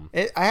lose at home.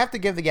 I have to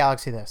give the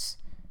Galaxy this: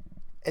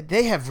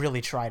 they have really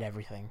tried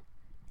everything.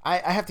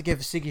 I have to give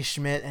Siggy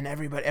Schmidt and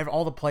everybody,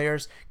 all the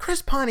players.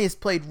 Chris Pontius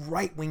played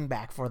right wing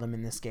back for them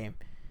in this game.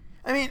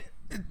 I mean,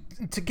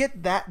 to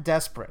get that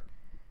desperate,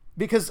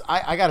 because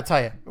I got to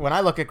tell you, when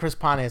I look at Chris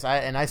Pontius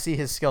and I see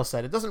his skill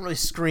set, it doesn't really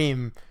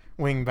scream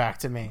wing back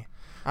to me.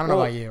 I don't know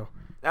about you.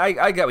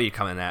 I get what you're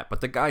coming at, but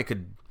the guy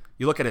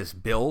you look at his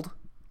build,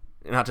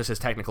 not just his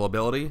technical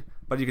ability,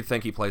 but you could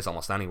think he plays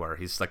almost anywhere.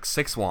 He's like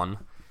 6'1",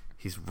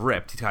 he's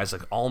ripped, he has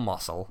like all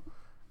muscle,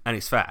 and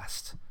he's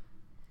fast.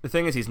 The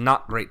thing is, he's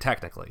not great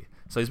technically.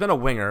 So he's been a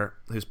winger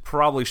who's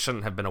probably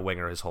shouldn't have been a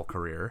winger his whole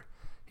career.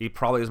 He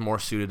probably is more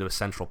suited to a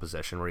central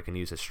position where he can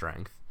use his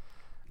strength.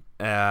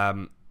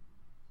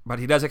 But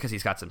he does it because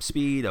he's got some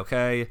speed,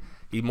 okay?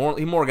 He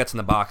more gets in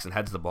the box and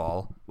heads the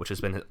ball, which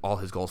has been all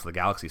his goals for the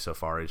Galaxy so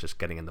far. He's just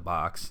getting in the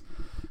box.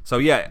 So,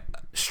 yeah,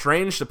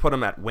 strange to put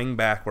him at wing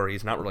back where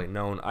he's not really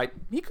known.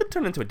 He could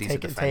turn into a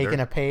decent defender. Taking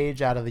a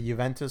page out of the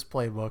Juventus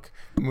playbook,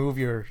 move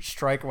your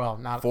strike,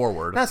 not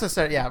forward. Not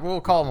necessarily, yeah,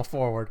 we'll call him a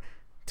forward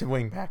to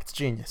wing back. It's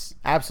genius.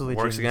 Absolutely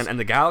Works genius. Again. And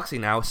the Galaxy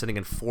now sitting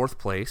in 4th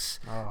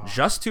place,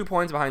 just 2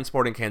 points behind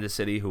Sporting Kansas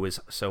City, who was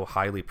so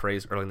highly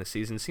praised early in the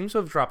season. Seems to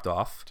have dropped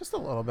off. Just a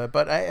little bit,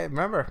 but I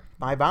remember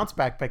my bounce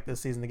back pick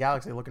this season, the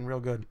Galaxy, looking real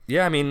good.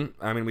 Yeah, I mean,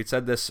 we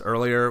said this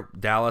earlier.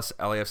 Dallas,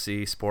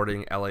 LAFC,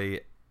 Sporting, LA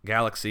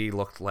Galaxy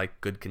looked like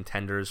good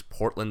contenders.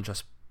 Portland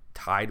just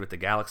tied with the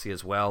Galaxy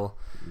as well.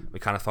 We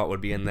kind of thought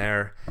would be in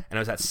there. And it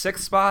was that 6th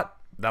spot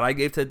that I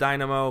gave to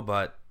Dynamo,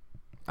 but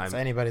it's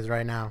anybody's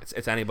right now.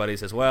 It's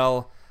anybody's as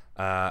well.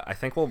 I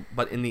think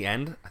but in the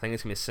end, I think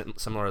it's going to be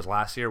similar as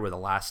last year, where the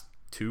last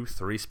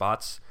 2-3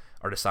 spots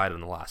are decided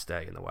on the last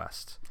day in the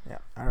West. Yeah.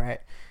 All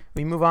right.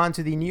 We move on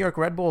to the New York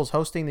Red Bulls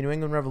hosting the New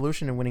England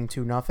Revolution and winning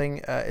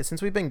 2-0.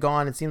 Since we've been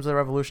gone, it seems the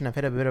Revolution have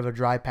hit a bit of a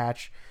dry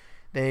patch.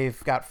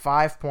 They've got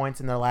 5 points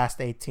in their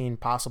last 18,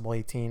 possible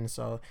 18,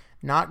 so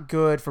not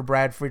good for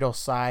Brad Friedel's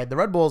side. The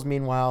Red Bulls,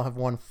 meanwhile, have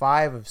won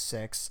 5 of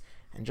 6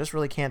 and just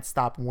really can't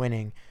stop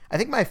winning. I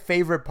think my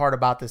favorite part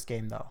about this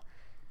game, though,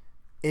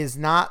 is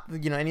not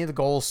any of the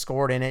goals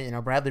scored in it.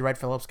 Bradley Wright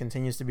Phillips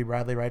continues to be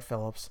Bradley Wright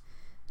Phillips.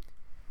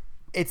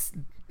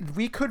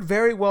 We could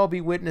very well be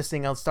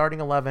witnessing a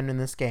starting 11 in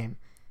this game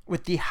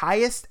with the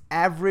highest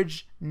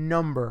average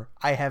number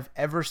I have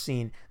ever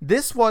seen.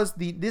 These were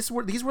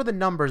the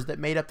numbers that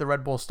made up the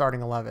Red Bull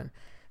starting 11.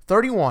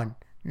 31,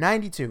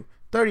 92,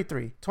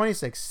 33,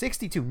 26,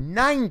 62,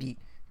 90,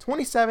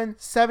 27,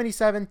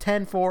 77,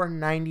 10, 4,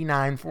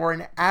 99 for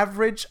an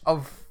average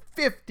of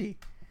 50.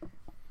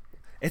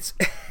 It's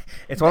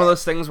one of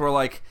those things where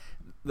like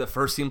the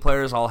first team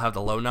players all have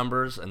the low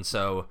numbers, and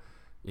so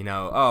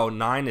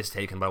 9 is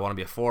taken, but I want to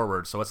be a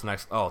forward. So what's the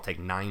next? Oh, I'll take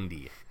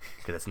 90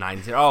 because it's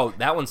 90. Oh,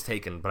 that one's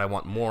taken, but I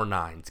want more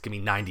 9s. Give me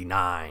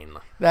 99.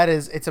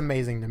 It's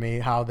amazing to me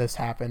how this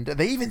happened.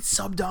 They even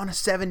subbed on a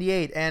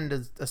 78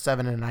 and a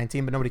 7 and a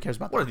 19, but nobody cares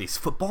about that. What are these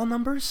football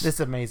numbers? This is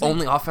amazing.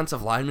 Only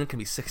offensive linemen can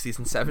be 60s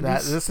and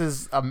 70s. This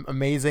is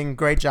amazing.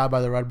 Great job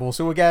by the Red Bulls,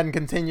 who again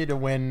continue to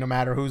win no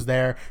matter who's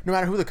there, no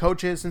matter who the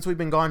coach is. Since we've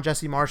been gone,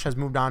 Jesse Marsch has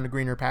moved on to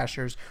greener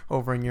pastures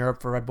over in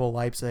Europe for Red Bull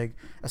Leipzig,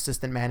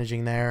 assistant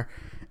managing there.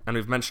 And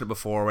we've mentioned it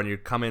before, when you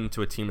come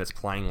into a team that's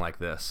playing like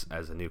this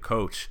as a new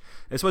coach,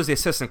 this was the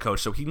assistant coach,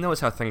 so he knows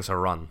how things are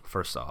run,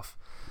 first off.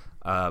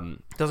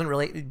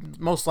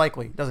 Most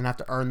likely doesn't have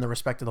to earn the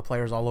respect of the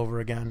players all over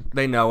again.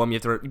 They know him,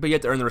 but you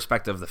have to earn the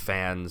respect of the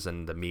fans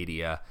and the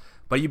media.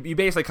 But you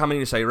basically come in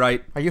and you say,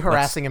 right. Are you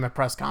harassing him at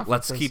press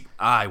conferences?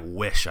 I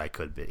wish I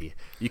could be.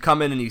 You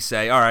come in and you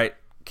say, all right,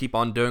 keep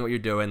on doing what you're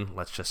doing.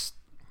 Let's just,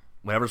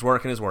 whatever's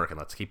working is working.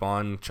 Let's keep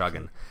on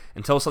chugging.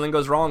 Until something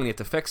goes wrong and you have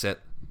to fix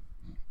it.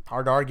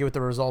 Hard to argue with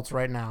the results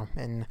right now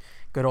in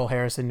good old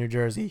Harrison, New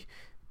Jersey.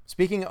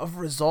 Speaking of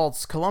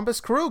results,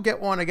 Columbus Crew get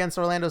one against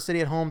Orlando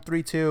City at home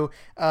 3-2.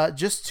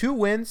 Just 2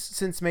 wins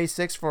since May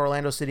 6th for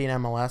Orlando City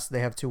and MLS. They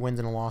have 2 wins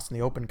and a loss in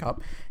the Open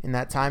Cup in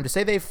that time. To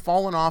say they've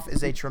fallen off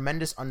is a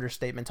tremendous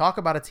understatement. Talk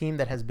about a team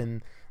that has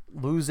been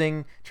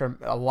losing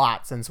a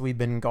lot since we've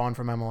been gone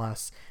from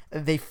MLS.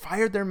 They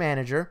fired their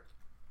manager,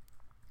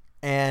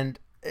 and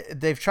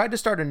they've tried to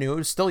start anew.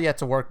 It's still yet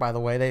to work, by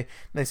the way.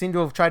 They seem to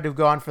have tried to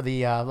go on for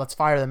the let's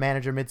fire the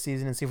manager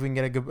midseason and see if we can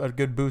get a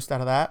good boost out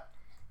of that.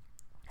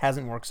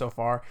 Hasn't worked so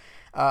far.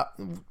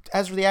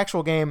 As for the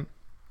actual game,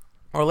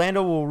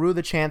 Orlando will rue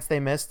the chance they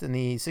missed in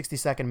the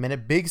 62nd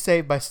minute. Big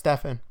save by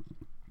Stefan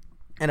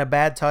and a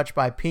bad touch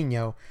by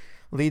Pino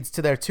leads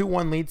to their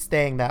 2-1 lead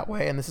staying that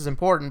way. And this is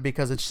important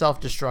because it's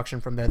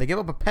self-destruction from there. They give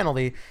up a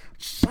penalty,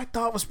 which I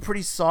thought was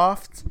pretty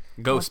soft.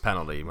 Ghost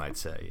penalty, you might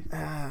say.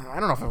 I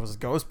don't know if it was a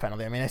ghost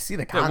penalty. I mean, I see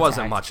the contact. There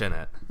wasn't much in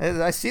it.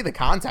 I see the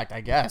contact,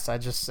 I guess.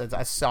 It's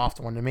a soft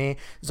one to me.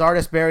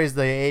 Zardes buries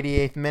the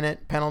 88th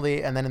minute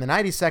penalty, and then in the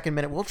 92nd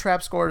minute, Will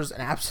Trapp scores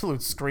an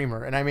absolute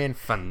screamer. And I mean,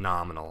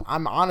 phenomenal.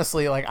 I'm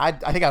honestly like, I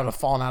think I would have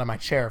fallen out of my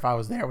chair if I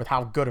was there with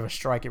how good of a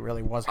strike it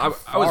really was. I was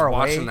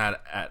watching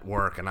that at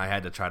work, and I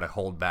had to try to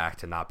hold back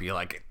to not be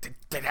like,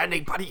 did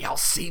anybody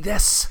else see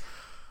this?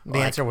 The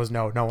answer was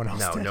no. No one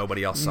else did.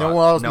 Nobody else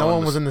saw it. No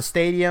one was in the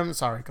stadium.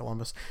 Sorry,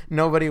 Columbus.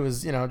 Nobody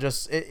was,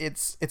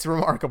 it's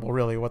remarkable,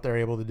 really, what they're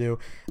able to do.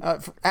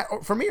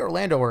 For me,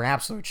 Orlando were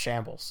absolute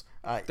shambles.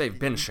 They've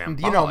been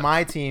shambles.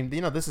 My team,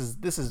 this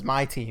is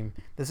my team.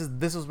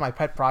 This was my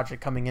pet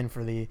project coming in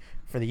for the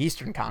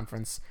Eastern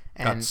Conference.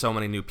 And got so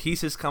many new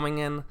pieces coming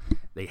in.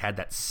 They had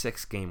that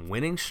 6-game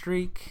winning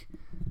streak.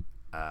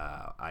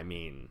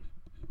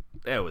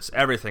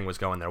 Everything was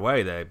going their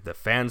way. The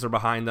fans are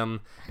behind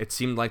them. It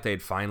seemed like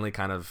they'd finally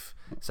kind of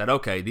said,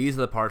 okay, these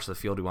are the parts of the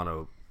field we want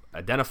to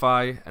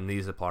identify, and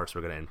these are the parts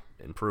we're going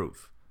to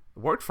improve. It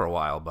worked for a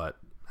while, but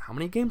how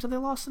many games have they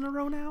lost in a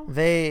row now?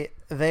 They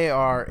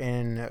are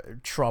in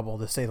trouble,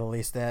 to say the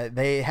least.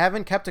 They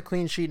haven't kept a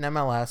clean sheet in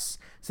MLS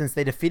since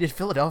they defeated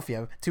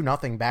Philadelphia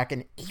 2-0 back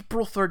in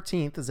April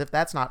 13th, as if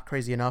that's not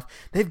crazy enough.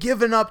 They've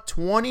given up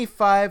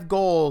 25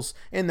 goals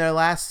in their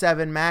last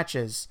 7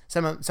 matches,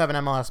 7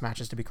 MLS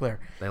matches, to be clear.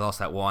 They lost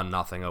that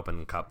 1-0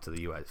 Open Cup to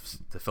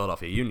the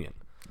Philadelphia Union.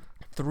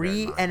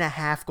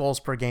 3.5 goals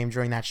per game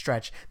during that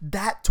stretch.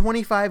 That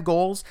 25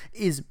 goals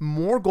is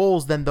more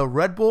goals than the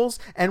Red Bulls,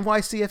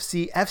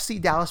 NYCFC, FC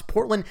Dallas,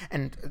 Portland,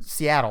 and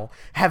Seattle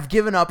have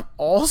given up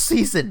all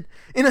season.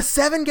 In a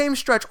 7-game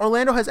stretch,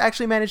 Orlando has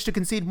actually managed to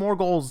concede more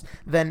goals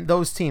than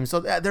those teams. So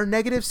their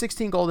negative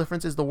 16 goal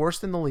difference is the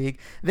worst in the league.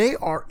 They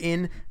are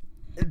in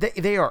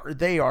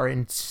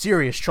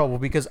serious trouble,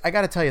 because I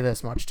got to tell you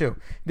this much too.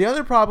 The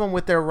other problem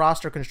with their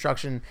roster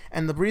construction,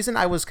 and the reason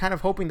I was kind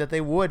of hoping that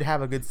they would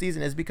have a good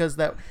season, is because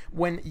that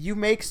when you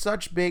make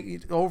such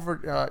big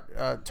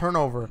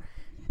turnover,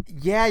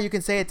 yeah, you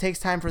can say it takes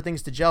time for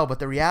things to gel, but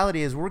the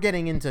reality is we're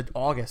getting into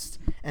August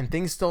and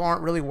things still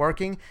aren't really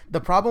working.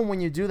 The problem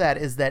when you do that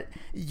is that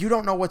you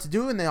don't know what to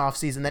do in the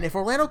offseason. Then if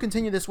Orlando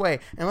continue this way,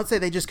 and let's say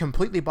they just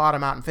completely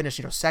bottom out and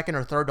finish, second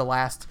or third to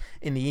last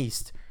in the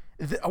East,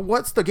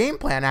 what's the game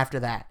plan after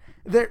that?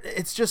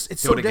 It's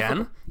so again?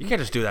 difficult. You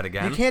can't just do that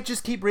again. You can't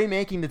just keep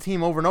remaking the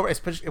team over and over,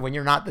 especially when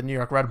you're not the New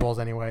York Red Bulls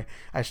anyway,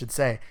 I should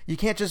say. You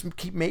can't just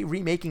keep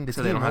remaking the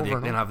team over and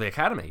over. They don't have the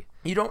academy.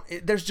 You don't.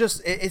 It's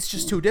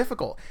just too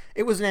difficult.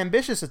 It was an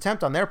ambitious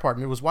attempt on their part,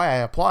 and it was why I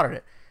applauded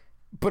it.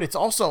 But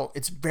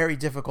it's very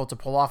difficult to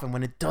pull off, and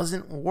when it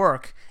doesn't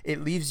work,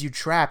 it leaves you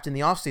trapped in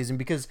the offseason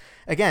because,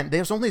 again,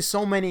 there's only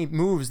so many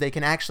moves they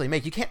can actually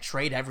make. You can't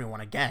trade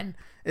everyone again.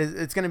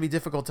 It's going to be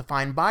difficult to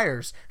find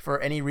buyers for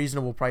any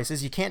reasonable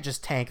prices. You can't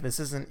just tank.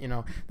 This isn't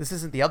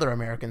the other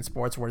American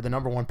sports where the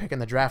number 1 pick in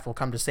the draft will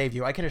come to save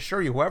you. I can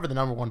assure you, whoever the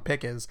number 1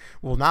 pick is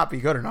will not be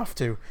good enough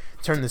to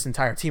turn this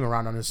entire team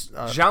around on his.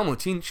 João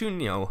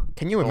Moutinho.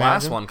 Can you imagine? The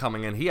last one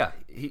coming in?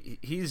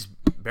 He's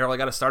barely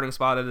got a starting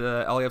spot at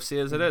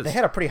LAFC as it is. They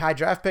had a pretty high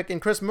draft pick in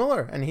Chris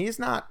Muller, and he's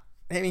not.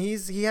 I mean,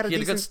 he had a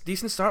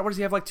decent start. What does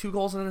he have, like 2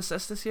 goals and an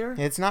assist this year?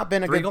 It's not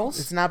been 3 goals.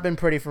 It's not been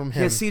pretty from him. He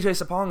has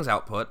CJ Sapong's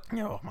output.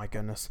 Oh my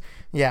goodness.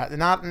 Yeah,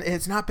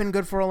 it's not been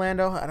good for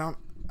Orlando. I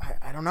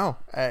don't know.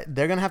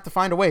 They're gonna have to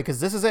find a way because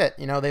this is it.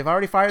 They've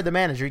already fired the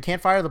manager. You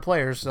can't fire the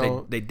players.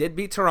 So they did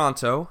beat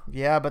Toronto.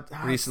 Yeah, but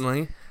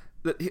recently.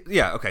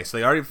 Yeah. Okay. So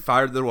they already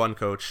fired their one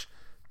coach.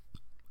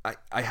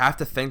 I have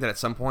to think that at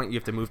some point you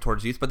have to move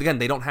towards youth. But again,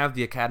 they don't have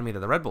the academy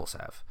that the Red Bulls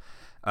have.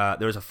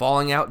 There's a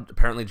falling out.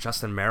 Apparently,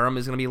 Justin Merrim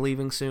is going to be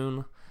leaving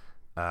soon.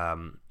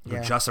 Who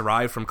just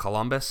arrived from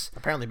Columbus.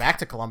 Apparently, back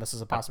to Columbus is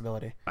a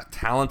possibility. A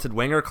talented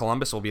winger.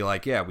 Columbus will be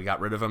like, yeah, we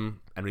got rid of him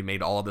and we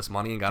made all of this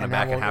money and got him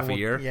back in half a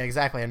year. Yeah,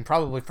 exactly. And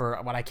probably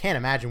for what I can't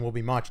imagine will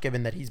be much,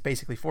 given that he's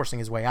basically forcing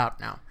his way out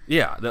now.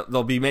 Yeah,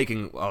 they'll be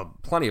making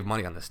plenty of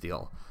money on this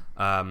deal.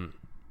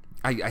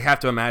 I have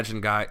to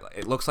imagine,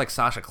 it looks like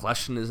Sasha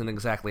Kljestan isn't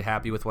exactly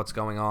happy with what's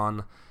going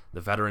on.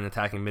 The veteran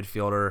attacking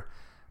midfielder.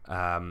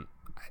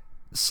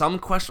 Some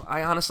question,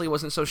 I honestly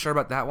wasn't so sure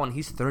about that one.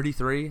 He's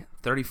 33,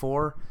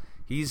 34.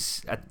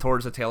 He's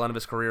towards the tail end of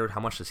his career.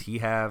 How much does he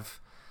have?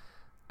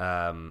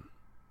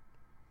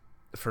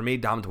 For me,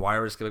 Dom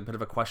Dwyer is a bit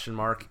of a question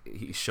mark.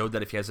 He showed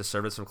that if he has a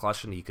service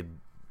concussion, he could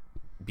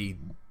be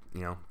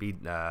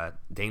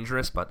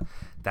dangerous, but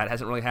that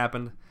hasn't really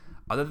happened.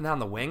 Other than that, on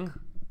the wing,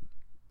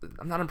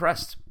 I'm not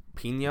impressed.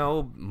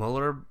 Pino,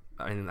 Muller,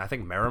 I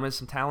think Merrim has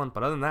some talent,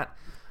 but other than that,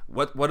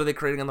 what are they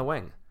creating on the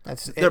wing?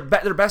 Their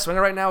best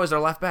winger right now is their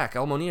left back,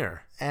 El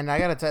Monir. And I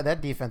got to tell you,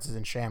 that defense is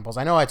in shambles.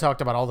 I know I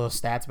talked about all those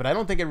stats, but I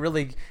don't think it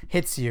really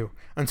hits you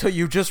until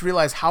you just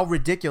realize how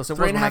ridiculous it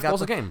was. 3.5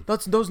 goals a game.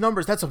 Those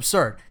numbers, that's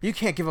absurd. You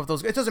can't give up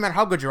those. It doesn't matter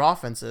how good your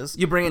offense is.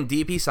 You bring in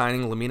DP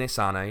signing Lamine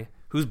Sane,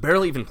 who's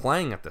barely even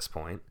playing at this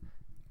point.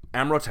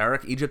 Amro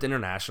Tarek, Egypt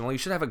international. You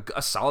should have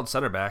a solid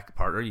center back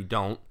partner. You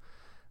don't.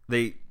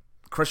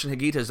 Christian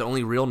Higuita is the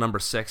only real number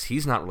 6.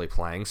 He's not really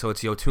playing, so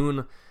it's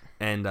Yotun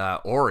and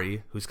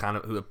Ori,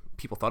 who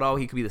people thought,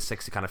 he could be the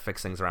 6 to kind of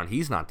fix things around.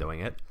 He's not doing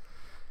it.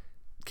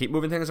 Keep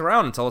moving things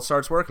around until it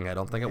starts working. I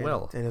don't think it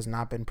will. It has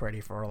not been pretty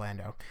for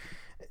Orlando.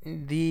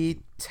 The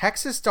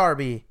Texas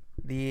Derby,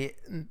 the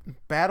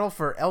battle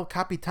for El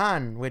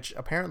Capitan, which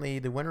apparently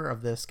the winner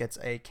of this gets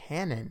a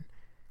cannon.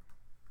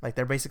 Like,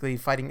 they're basically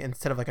fighting,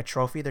 instead of like a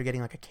trophy, they're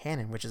getting like a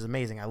cannon, which is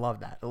amazing. I love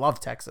that. I love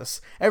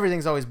Texas.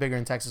 Everything's always bigger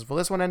in Texas. Well,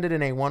 this one ended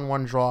in a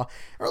 1-1 draw.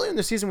 Earlier in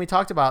the season, we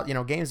talked about,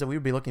 games that we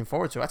would be looking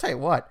forward to. I tell you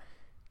what,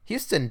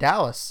 Houston,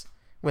 Dallas,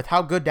 with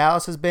how good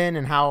Dallas has been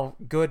and how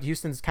good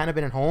Houston's kind of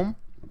been at home.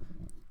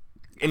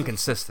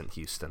 Inconsistent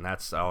Houston.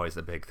 That's always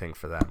the big thing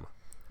for them.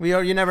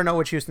 You never know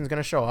which Houston's going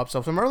to show up.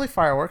 So some early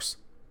fireworks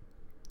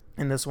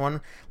in this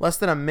one. Less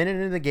than a minute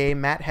into the game,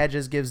 Matt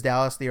Hedges gives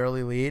Dallas the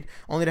early lead,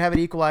 only to have it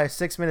equalized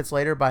 6 minutes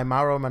later by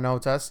Mauro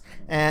Manotas,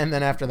 and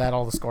then after that,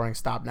 all the scoring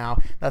stopped. Now,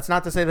 that's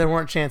not to say there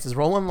weren't chances.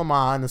 Roland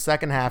Lamah in the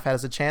second half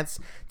has a chance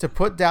to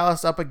put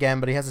Dallas up again,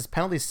 but he has his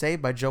penalty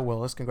saved by Joe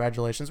Willis.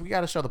 Congratulations. We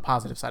got to show the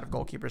positive side of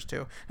goalkeepers,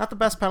 too. Not the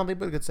best penalty,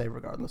 but a good save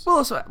regardless.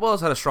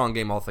 Willis had a strong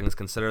game, all things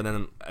considered, and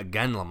then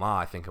again, Lamah,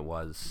 I think it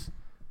was,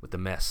 with the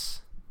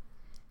miss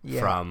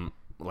from...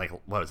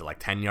 what was it,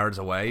 10 yards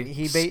away?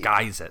 He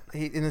skies it.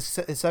 In the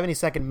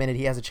 72nd minute,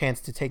 he has a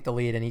chance to take the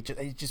lead, and he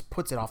just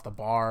puts it off the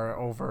bar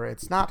over.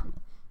 It's not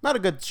a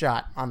good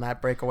shot on that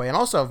breakaway. And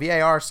also,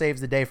 VAR saves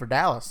the day for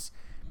Dallas,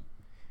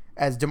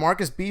 as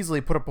DeMarcus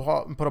Beasley put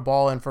a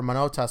ball in for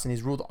Manotas, and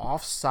he's ruled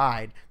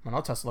offside.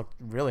 Manotas looked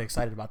really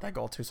excited about that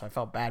goal, too, so I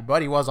felt bad.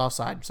 But he was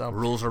offside. So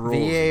rules are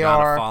rules. VAR, you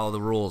gotta follow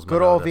the rules.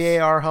 Good old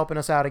VAR helping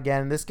us out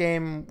again. This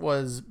game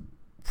was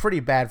pretty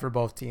bad for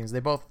both teams. They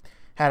both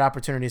had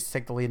opportunities to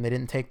take the lead, and they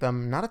didn't take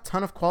them. Not a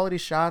ton of quality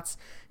shots.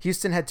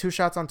 Houston had 2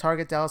 shots on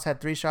target. Dallas had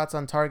 3 shots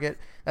on target.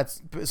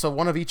 So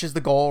one of each is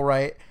the goal,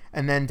 right?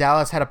 And then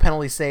Dallas had a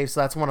penalty save,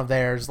 so that's one of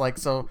theirs.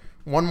 So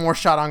one more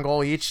shot on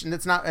goal each, and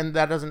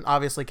that doesn't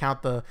obviously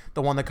count the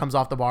one that comes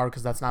off the bar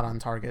because that's not on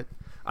target.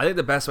 I think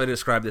the best way to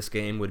describe this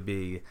game would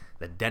be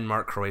the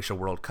Denmark-Croatia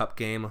World Cup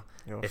game.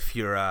 If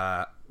you're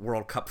a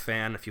World Cup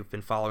fan, if you've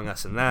been following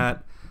us in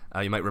that,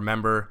 you might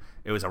remember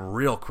it was a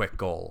real quick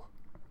goal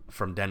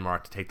from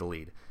Denmark to take the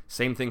lead.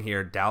 Same thing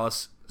here.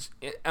 Dallas,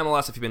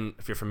 MLS,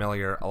 if you're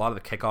familiar, a lot of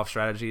the kickoff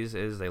strategies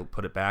is they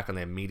put it back and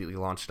they immediately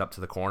launch it up to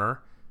the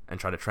corner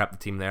and try to trap the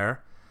team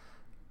there.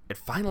 It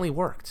finally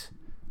worked.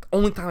 The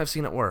only time I've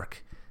seen it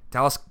work.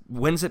 Dallas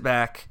wins it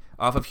back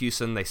off of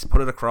Houston. They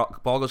put it across.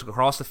 Ball goes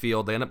across the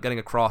field. They end up getting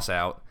a cross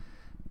out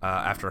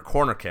after a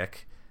corner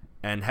kick,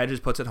 and Hedges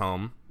puts it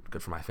home.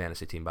 Good for my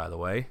fantasy team, by the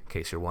way, in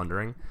case you're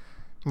wondering.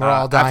 We're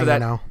all dying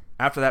now.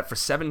 After that, for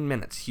 7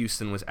 minutes,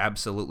 Houston was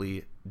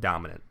absolutely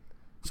dominant.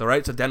 So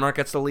Denmark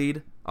gets the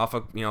lead off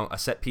of a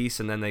set piece,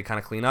 and then they kind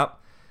of clean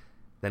up.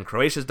 Then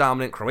Croatia's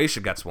dominant.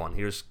 Croatia gets one.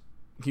 Here's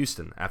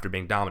Houston after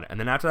being dominant. And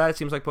then after that, it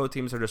seems like both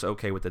teams are just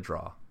okay with the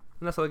draw.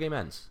 And that's how the game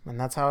ends. And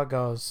that's how it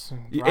goes.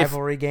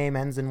 Rivalry game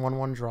ends in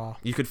 1-1 draw.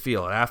 You could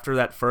feel it. After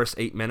that first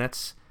 8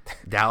 minutes,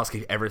 Dallas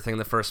gave everything in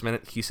the first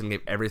minute. Houston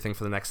gave everything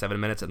for the next 7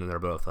 minutes, and then they're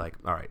both like,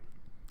 all right.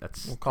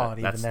 We'll call it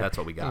even there. That's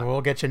what we got. We'll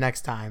get you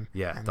next time.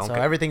 Yeah. And so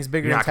everything's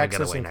bigger in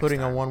Texas,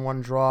 including a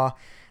 1-1 draw.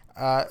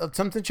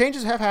 Some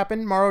changes have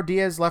happened. Mauro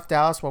Diaz left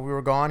Dallas while we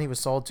were gone. He was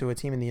sold to a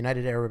team in the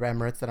United Arab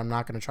Emirates that I'm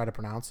not going to try to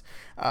pronounce.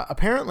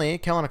 Apparently,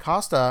 Kellen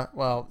Acosta,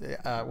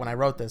 when I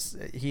wrote this,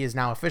 he is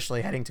now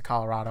officially heading to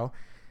Colorado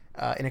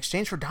in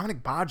exchange for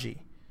Dominic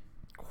Badji.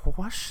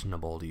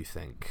 Questionable, do you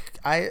think?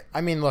 I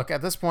mean, look,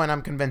 at this point,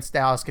 I'm convinced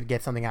Dallas could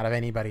get something out of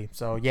anybody.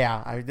 So,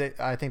 yeah,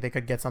 I think they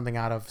could get something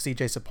out of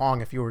CJ Sapong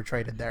if you were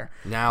traded there.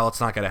 Now, let's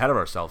not get ahead of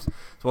ourselves.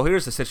 So,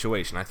 here's the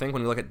situation. I think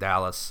when you look at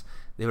Dallas,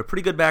 they have a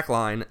pretty good back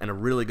line and a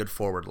really good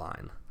forward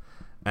line.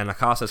 And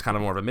Acosta is kind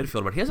of more of a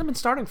midfielder, but he hasn't been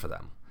starting for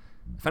them.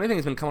 If anything,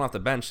 he's been coming off the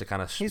bench to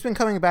kind of... He's been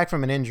coming back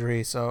from an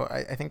injury, so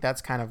I think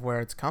that's kind of where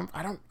it's come...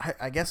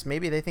 I guess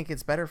maybe they think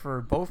it's better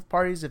for both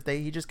parties if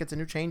he just gets a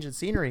new change in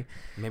scenery.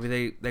 Maybe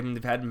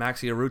they've had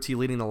Maxi Arruti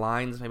leading the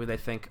lines. Maybe they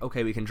think,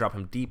 okay, we can drop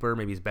him deeper.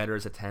 Maybe he's better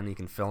as a 10. He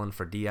can fill in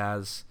for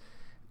Diaz.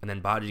 And then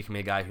Badji can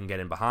be a guy who can get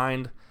in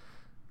behind.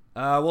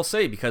 We'll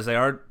see, because they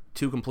are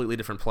 2 completely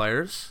different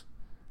players.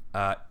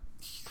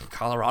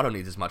 Colorado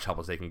needs as much help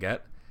as they can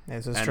get.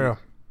 This is true.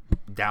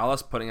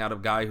 Dallas putting out a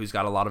guy who's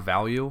got a lot of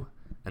value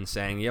and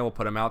saying, yeah, we'll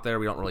put him out there.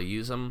 We don't really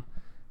use him.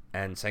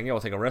 And saying, yeah,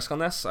 we'll take a risk on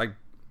this.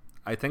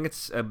 I think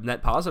it's a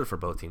net positive for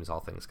both teams, all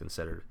things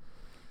considered.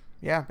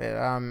 Yeah,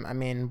 I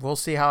mean, we'll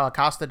see how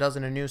Acosta does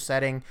in a new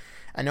setting.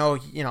 I know,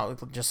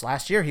 just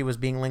last year he was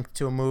being linked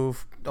to a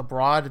move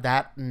abroad.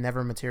 That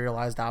never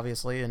materialized,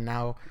 obviously, and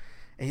now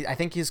I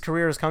think his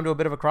career has come to a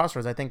bit of a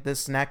crossroads. I think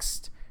this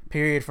next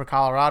period for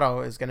Colorado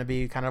is going to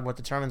be kind of what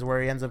determines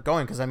where he ends up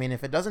going, because, I mean,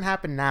 if it doesn't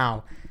happen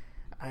now,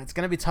 it's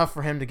going to be tough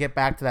for him to get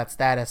back to that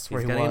status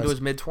where he was. He's getting into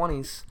his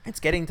mid-20s. It's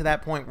getting to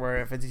that point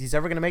where if he's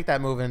ever going to make that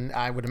move, and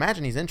I would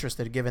imagine he's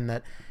interested, given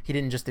that he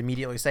didn't just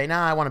immediately say,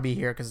 nah, I want to be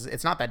here, because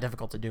it's not that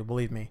difficult to do,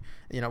 believe me.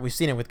 We've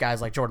seen it with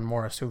guys like Jordan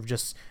Morris, who've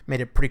just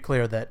made it pretty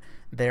clear that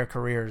their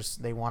careers,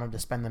 they wanted to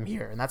spend them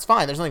here. And that's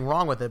fine. There's nothing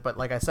wrong with it. But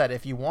like I said,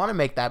 if you want to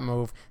make that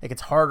move, it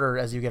gets harder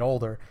as you get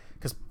older,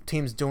 because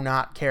teams do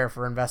not care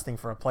for investing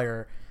for a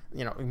player,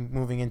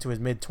 moving into his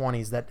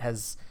mid-20s that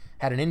has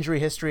had an injury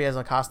history as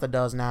Acosta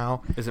does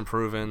now. Isn't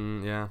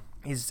proven, yeah.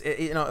 He's,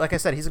 like I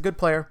said, he's a good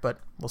player,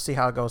 but we'll see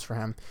how it goes for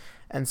him.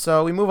 And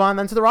so we move on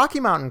then to the Rocky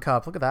Mountain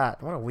Cup. Look at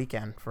that. What a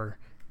weekend for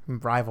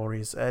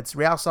rivalries. It's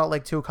Real Salt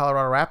Lake 2,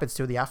 Colorado Rapids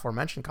 2, the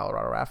aforementioned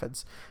Colorado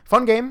Rapids.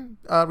 Fun game.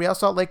 Real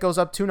Salt Lake goes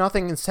up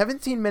 2-0 in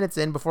 17 minutes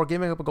in before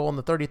giving up a goal in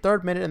the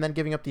 33rd minute and then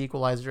giving up the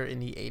equalizer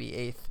in the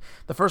 88th.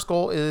 The first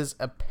goal is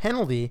a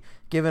penalty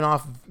given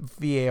off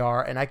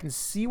VAR, and I can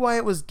see why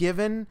it was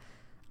given.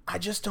 I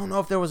just don't know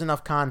if there was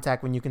enough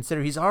contact when you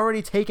consider he's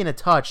already taken a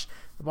touch.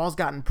 The ball's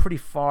gotten pretty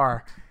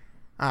far.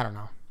 I don't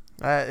know.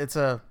 It's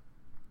a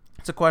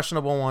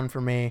questionable one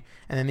for me.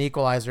 And then the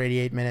equalizer,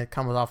 88 minute,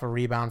 comes off a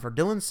rebound for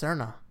Dylan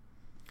Serna.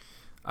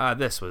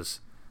 This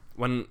was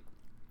when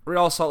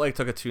Real Salt Lake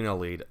took a 2-0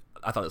 lead.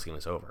 I thought this game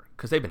was over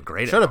because they've been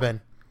great. Should have been.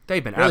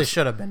 They've been really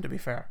should have been, to be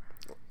fair.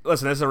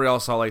 Listen, this is a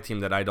Real Salt Lake team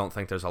that I don't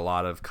think there's a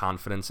lot of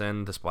confidence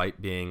in,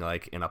 despite being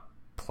like in a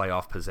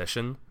playoff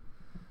position.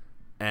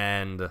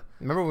 And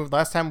remember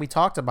last time we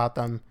talked about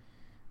them,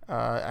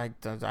 I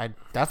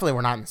definitely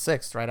were not in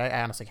sixth, right?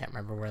 I honestly can't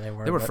remember where they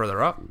were. They were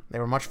further up. They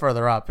were much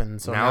further up,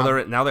 and so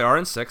now they are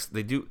in sixth.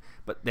 They do,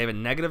 but they have a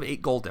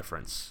 -8 goal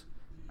difference.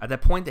 At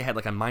that point, they had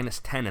like a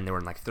 -10, and they were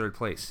in like third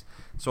place.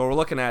 So what we're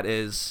looking at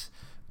is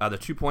they're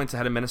 2 points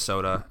ahead of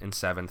Minnesota in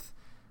seventh.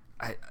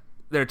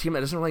 They're a team that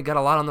doesn't really get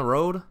a lot on the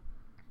road,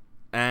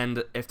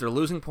 and if they're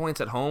losing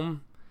points at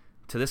home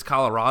to this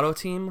Colorado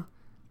team,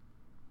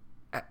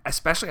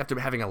 especially after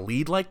having a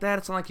lead like that,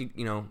 it's not like you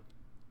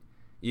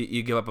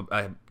give up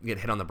get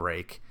hit on the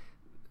break.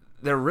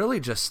 They're really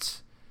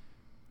just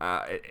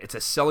it's a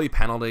silly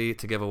penalty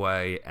to give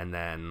away, and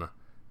then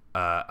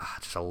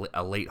just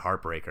a late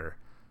heartbreaker.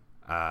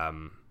 I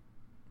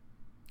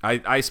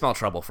smell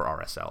trouble for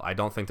RSL. I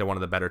don't think they're one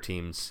of the better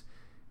teams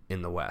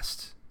in the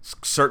West.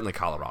 Certainly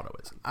Colorado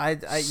isn't.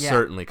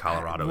 Certainly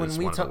Colorado is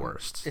one of the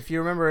worst. If you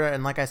remember,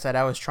 and like I said,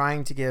 I was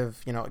trying to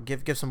give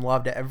some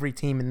love to every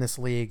team in this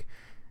league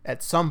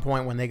at some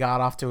point when they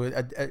got off to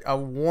a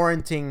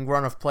warranting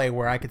run of play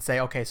where I could say,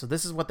 okay, so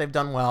this is what they've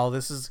done well.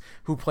 This is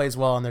who plays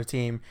well on their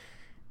team.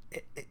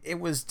 It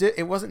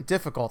wasn't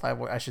difficult,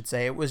 I should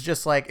say. It was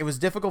just like, it was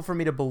difficult for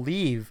me to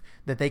believe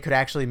that they could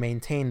actually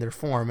maintain their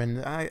form.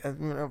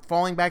 And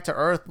falling back to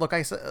earth, look,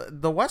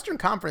 the Western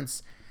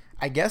Conference,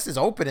 I guess, is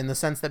open in the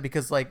sense that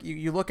because like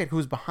you look at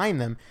who's behind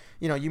them.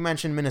 You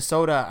mentioned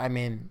Minnesota. I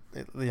mean,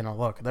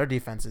 look, their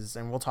defenses,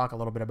 and we'll talk a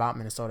little bit about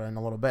Minnesota in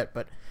a little bit,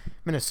 but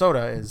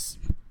Minnesota is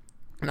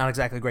not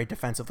exactly great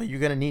defensively. You're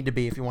going to need to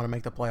be if you want to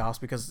make the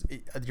playoffs, because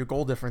your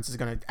goal difference is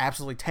going to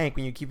absolutely tank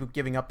when you keep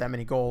giving up that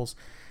many goals.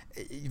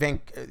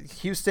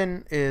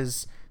 Houston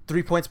is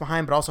 3 points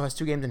behind, but also has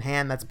 2 games in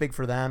hand. That's big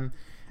for them.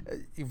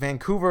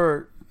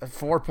 Vancouver,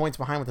 4 points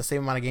behind with the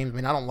same amount of games. I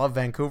mean, I don't love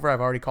Vancouver.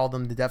 I've already called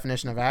them the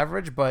definition of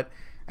average, but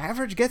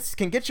average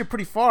can get you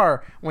pretty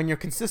far when you're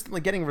consistently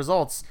getting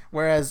results.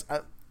 Whereas,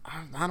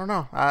 I don't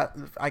know.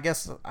 I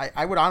guess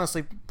I would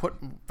honestly put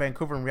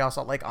Vancouver and Real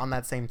Salt Lake on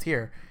that same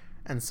tier.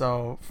 And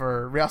so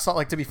for Real Salt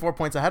Lake to be 4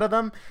 points ahead of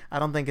them, I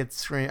don't think it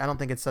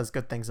says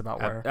good things about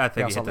where I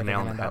think Real you hit the nail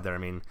on the head there. I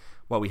mean,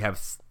 we have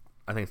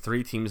I think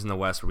 3 teams in the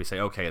West where we say,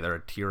 okay, they're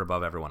a tier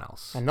above everyone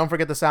else. And don't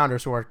forget the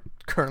Sounders, who are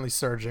currently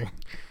surging.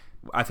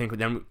 I think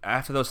then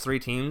after those 3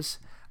 teams,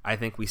 I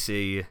think we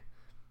see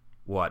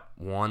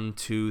 1,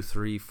 2,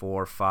 3,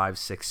 4, 5,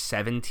 6,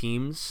 7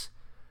 teams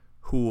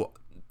who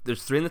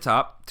there's 3 in the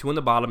top, 2 in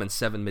the bottom, and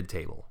 7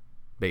 mid-table,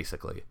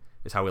 basically,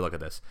 is how we look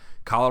at this.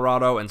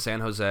 Colorado and San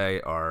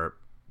Jose are,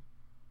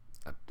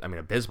 I mean,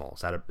 abysmal.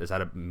 Is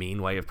that a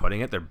mean way of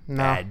putting it? They're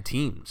bad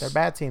teams. They're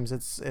bad teams.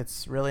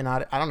 It's really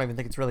not. I don't even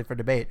think it's really for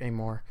debate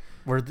anymore.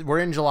 We're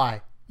in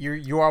July.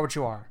 You are what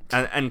you are.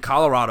 And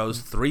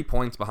Colorado's 3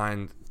 points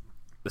behind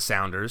the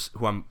Sounders,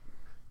 who I'm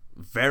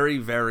very,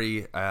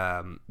 very.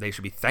 They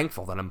should be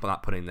thankful that I'm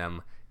not putting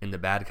them in the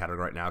bad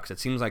category right now, because it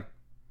seems like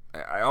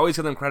I always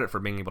give them credit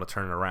for being able to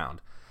turn it around.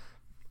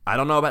 I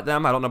don't know about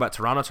them. I don't know about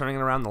Toronto turning it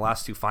around. The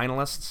last 2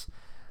 finalists.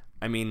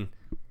 I mean,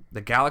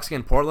 the Galaxy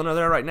and Portland are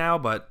there right now,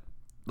 but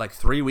like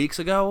 3 weeks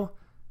ago,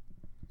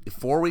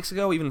 4 weeks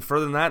ago, even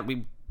further than that,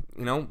 we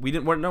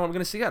weren't know what we're going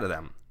to see out of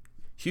them.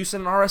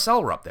 Houston and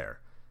RSL were up there,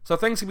 so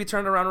things can be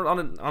turned around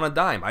on a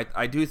dime.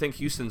 I do think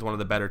Houston's one of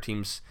the better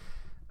teams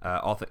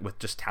with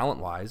just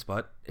talent-wise.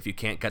 But if you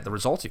can't get the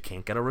results, you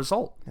can't get a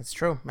result. That's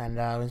true, and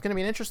it's going to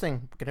be an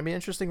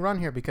interesting run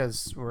here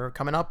because we're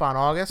coming up on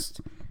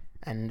August,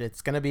 and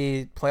it's going to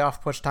be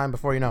playoff push time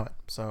before you know it.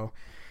 So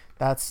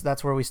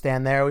that's where we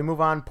stand there. We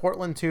move on.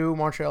 Portland 2,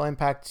 Montreal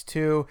Impact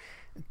 2.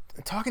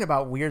 Talking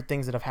about weird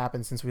things that have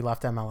happened since we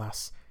left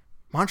MLS.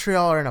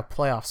 Montreal are in a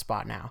playoff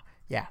spot now.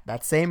 Yeah,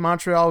 that same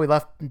Montreal we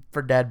left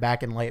for dead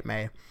back in late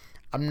May.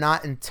 I'm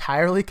not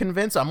entirely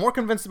convinced. I'm more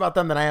convinced about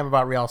them than I am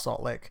about Real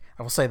Salt Lake.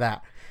 I will say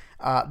that.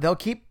 I'm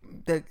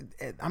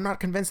not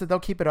convinced that they'll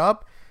keep it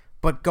up,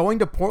 but going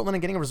to Portland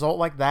and getting a result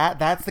like that,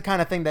 that's the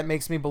kind of thing that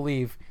makes me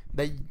believe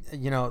that,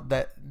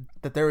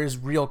 that there is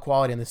real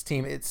quality in this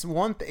team. It's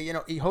one thing,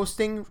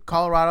 hosting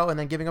Colorado and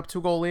then giving up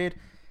 2-goal lead.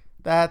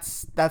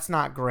 That's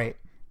not great.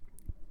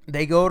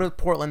 They go to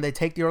Portland. They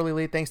take the early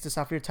lead thanks to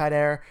Safir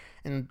Taider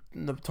in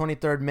the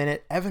 23rd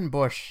minute. Evan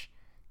Bush,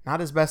 not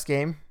his best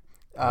game.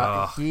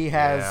 That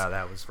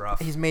was rough.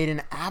 He's made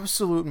an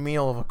absolute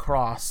meal of a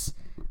cross.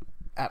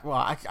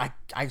 I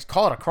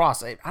call it a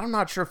cross. I'm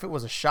not sure if it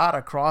was a shot,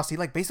 a cross. He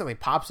basically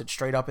pops it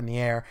straight up in the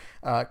air.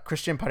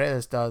 Christian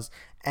Paredes does,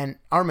 and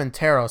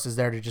Armenteros is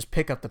there to just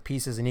pick up the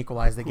pieces and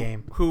equalize the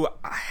game.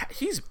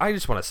 I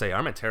just want to say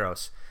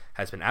Armenteros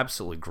has been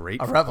absolutely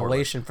great. A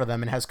revelation for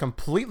them and has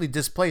completely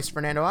displaced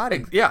Fernando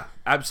Adi. Yeah,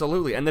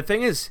 absolutely. And the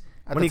thing is,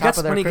 when he gets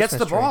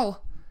the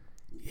ball,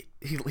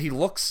 he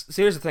looks.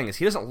 See, here's the thing: is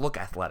he doesn't look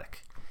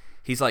athletic.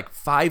 He's like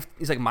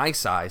my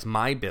size,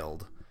 my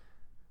build,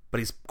 but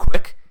he's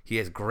quick. He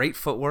has great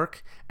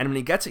footwork, and when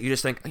he gets it, you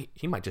just think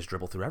he might just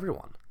dribble through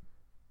everyone.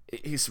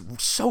 He's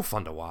so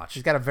fun to watch.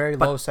 He's got a very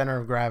low center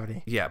of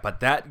gravity. Yeah, but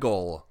that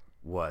goal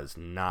was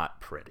not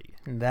pretty.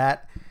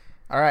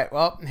 All right.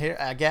 Well, here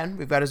again,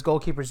 we've got his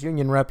goalkeepers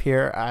union rep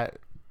here.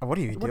 What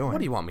are you doing? What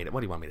do you want me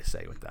to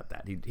say with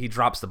that? He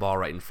drops the ball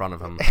right in front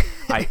of him.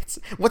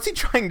 What's he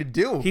trying to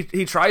do?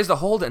 He tries to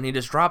hold it and he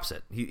just drops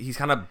it. He's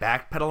kind of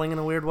backpedaling in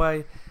a weird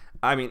way.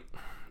 I mean,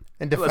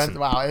 in defense, listen,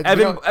 wow.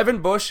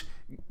 Evan Bush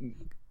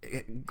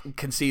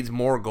concedes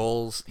more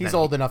goals. He's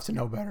old enough to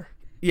know better.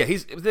 Yeah, the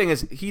thing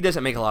is, he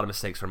doesn't make a lot of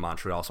mistakes for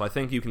Montreal, so I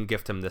think you can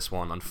gift him this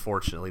one,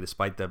 unfortunately,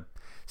 despite the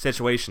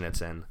situation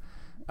it's in.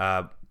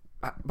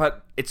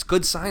 But it's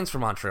good signs for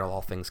Montreal,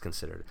 all things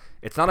considered.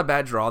 It's not a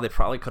bad draw. They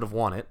probably could have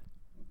won it,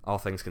 all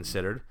things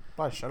considered.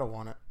 Probably should have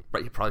won it.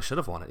 Right, you probably should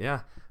have won it,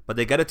 yeah. But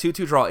they get a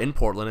 2-2 draw in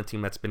Portland, a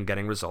team that's been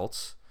getting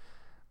results.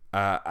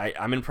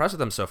 I'm impressed with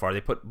them so far.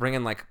 They bring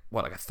in, a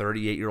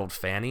 38-year-old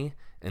Fanny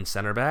in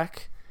center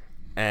back,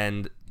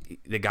 and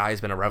the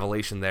guy's been a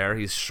revelation there.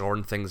 He's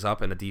shortened things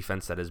up in a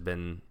defense that has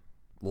been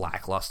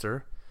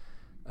lackluster.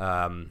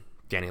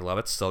 Danny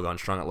Lovett's still going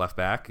strong at left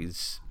back.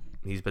 He's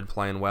been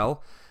playing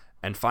well.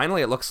 And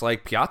finally, it looks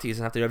like Piatti is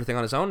going to have to do everything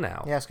on his own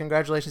now. Yes,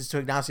 congratulations to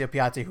Ignacio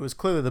Piatti, who is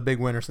clearly the big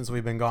winner since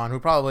we've been gone, who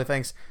probably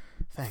thinks,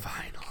 thank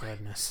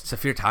goodness.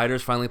 Safir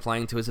Taider's finally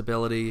playing to his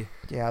ability.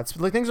 Yeah,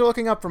 things are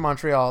looking up for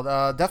Montreal.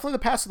 Definitely the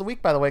pass of the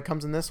week, by the way,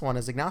 comes in this one,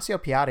 is Ignacio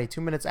Piatti,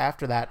 2 minutes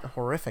after that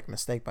horrific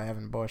mistake by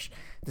Evan Bush.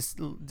 This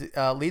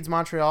leads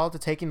Montreal to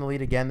taking the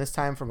lead again, this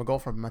time from a goal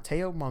from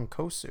Mateo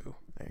Mancosu.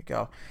 There you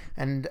go.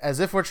 And as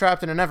if we're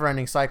trapped in a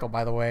never-ending cycle,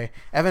 by the way,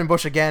 Evan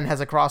Bush again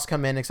has a cross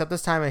come in, except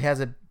this time he has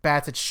it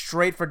batted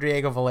straight for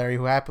Diego Valeri,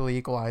 who happily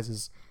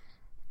equalizes.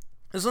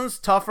 This one's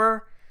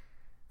tougher.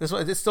 This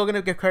one, it's still going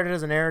to get credit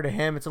as an error to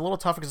him. It's a little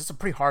tougher because it's a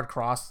pretty hard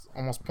cross,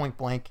 almost point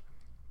blank,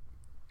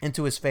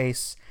 into his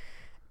face,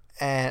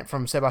 and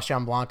from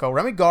Sebastian Blanco.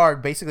 Remy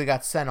Gard basically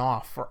got sent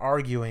off for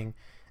arguing,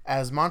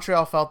 as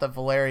Montreal felt that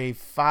Valeri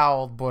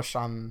fouled Bush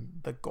on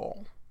the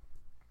goal.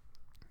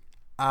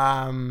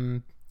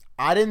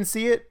 I didn't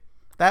see it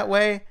that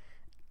way.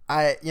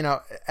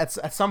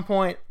 At some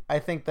point, I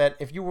think that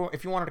if you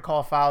wanted to call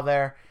a foul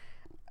there,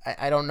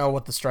 I don't know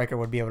what the striker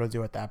would be able to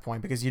do at that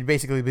point, because you'd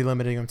basically be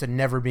limiting him to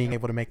never being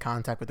able to make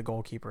contact with the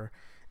goalkeeper.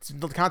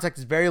 The contact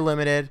is very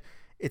limited.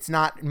 It's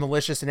not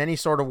malicious in any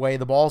sort of way.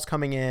 The ball's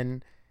coming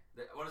in.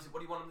 What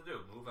do you want him to do?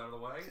 Move out of the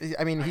way?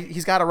 I mean,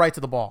 he's got a right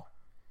to the ball.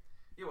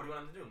 Yeah, what do you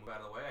want him to do? Move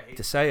out of the way? I hate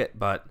to say it,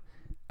 but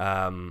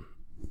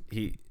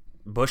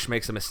Bush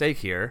makes a mistake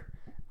here,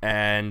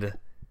 and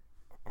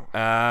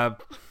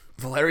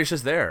Valeri's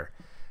just there.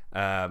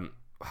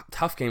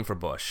 Tough game for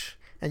Bush.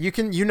 And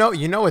you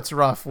know it's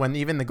rough when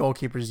even the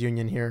goalkeepers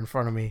union here in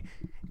front of me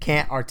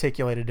can't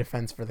articulate a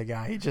defense for the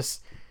guy.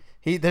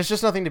 There's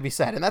just nothing to be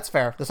said, and that's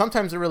fair.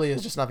 Sometimes there really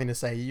is just nothing to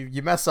say.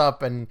 You mess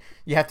up and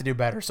you have to do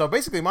better. So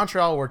basically,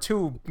 Montreal were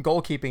 2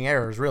 goalkeeping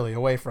errors really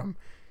away from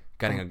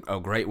getting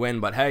a great win.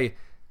 But hey,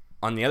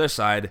 on the other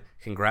side,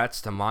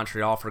 congrats to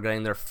Montreal for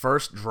getting their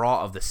first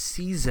draw of the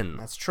season.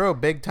 That's true.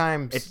 Big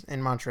times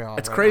in Montreal.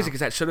 It's crazy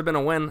because that should have been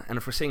a win. And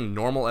if we're seeing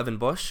normal Evan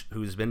Bush,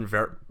 who's been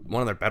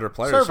one of their better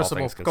players,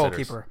 serviceable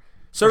goalkeeper.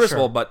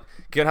 Serviceable, but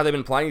given how they've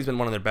been playing, he's been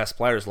one of their best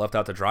players, left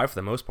out to dry for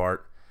the most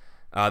part.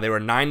 They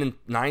were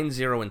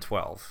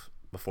 9-0-12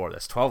 before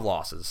this, 12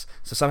 losses.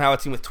 So somehow a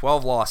team with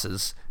 12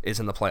 losses is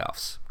in the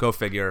playoffs. Go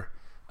figure.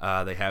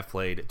 They have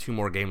played 2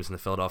 more games in the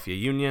Philadelphia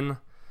Union,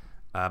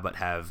 but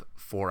have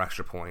 4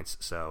 extra points.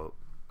 So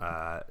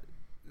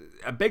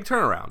a big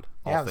turnaround.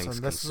 All Yeah, things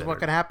so this considered. is what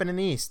can happen in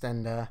the East,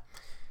 and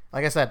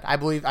like I said,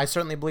 I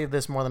certainly believe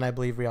this more than I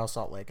believe Real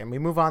Salt Lake. And we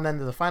move on then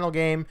to the final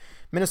game: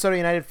 Minnesota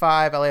United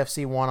 5,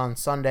 LAFC 1 on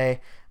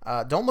Sunday.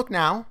 Don't look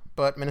now,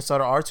 but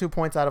Minnesota are 2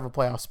 points out of a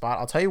playoff spot.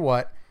 I'll tell you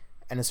what.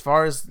 And as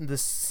far as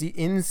the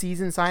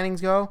in-season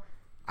signings go,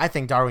 I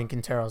think Darwin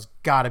Quintero's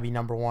got to be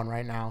number one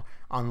right now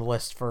on the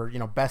list for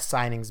best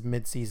signings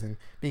mid-season,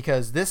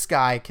 because this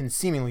guy can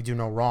seemingly do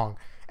no wrong.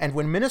 And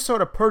when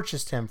Minnesota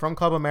purchased him from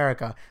Club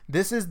America,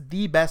 this is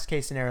the best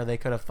case scenario they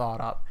could have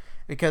thought up.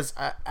 Because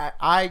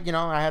I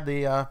had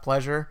the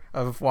pleasure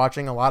of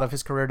watching a lot of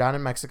his career down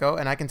in Mexico,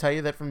 and I can tell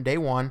you that from day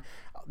one,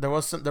 there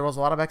was a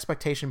lot of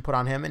expectation put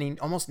on him, and he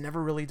almost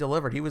never really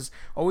delivered. He was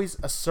always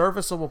a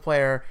serviceable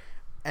player,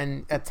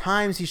 and at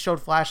times he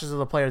showed flashes of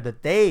the player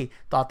that they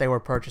thought they were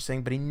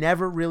purchasing, but he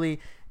never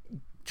really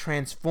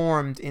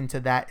transformed into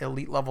that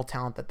elite level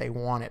talent that they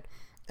wanted.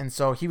 And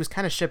so he was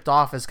kind of shipped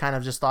off as kind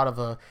of just thought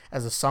of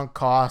as a sunk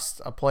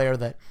cost, a player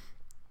that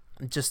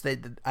just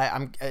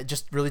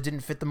just really didn't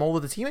fit the mold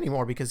of the team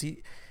anymore, because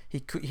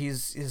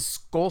his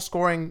goal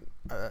scoring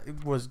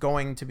was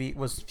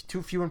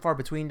too few and far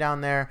between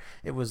down there.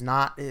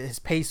 His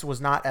pace was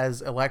not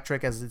as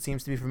electric as it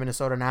seems to be for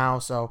Minnesota now.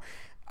 So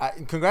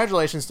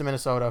congratulations to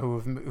Minnesota,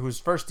 whose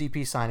first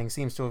DP signing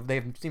seemed to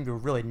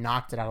have really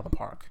knocked it out of the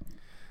park.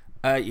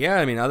 Yeah,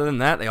 I mean, other than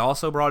that, they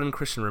also brought in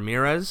Christian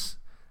Ramirez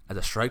as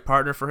a strike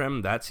partner for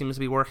him. That seems to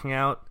be working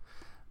out.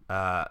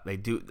 They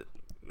got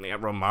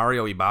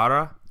Romario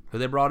Ibarra, who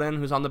they brought in,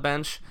 who's on the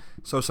bench.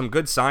 So some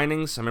good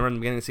signings. I remember in the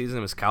beginning of the season,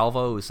 it was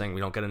Calvo who was saying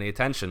we don't get any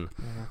attention.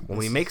 When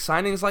we make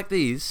signings like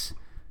these,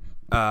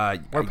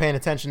 we're paying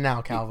attention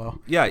now, Calvo.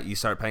 Yeah, you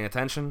start paying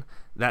attention.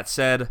 That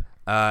said,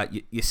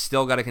 you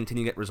still got to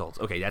continue to get results.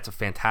 Okay, that's a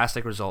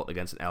fantastic result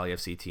against an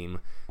LAFC team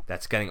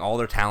that's getting all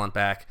their talent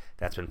back,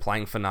 that's been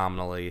playing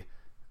phenomenally.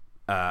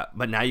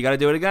 But now you got to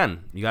do it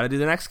again. You got to do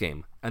the next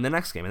game, and the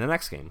next game, and the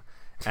next game.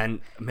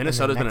 And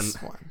Minnesota's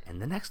and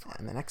the next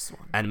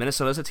one. And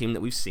Minnesota's a team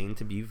that we've seen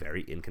to be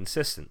very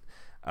inconsistent.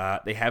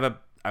 They have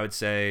I would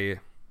say,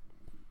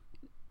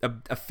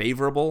 a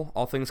favorable,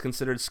 all things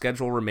considered,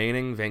 schedule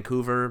remaining.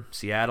 Vancouver,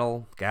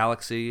 Seattle,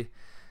 Galaxy,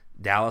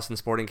 Dallas, and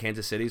Sporting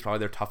Kansas City is probably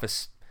their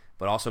toughest,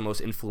 but also most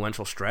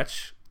influential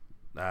stretch.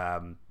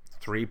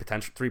 Three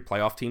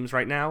playoff teams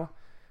right now.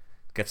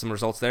 Get some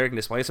results there, you can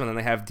displace them. And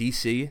then they have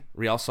DC,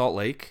 Real Salt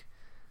Lake.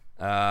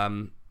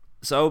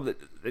 So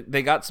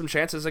they got some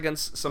chances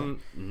against some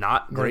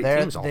not great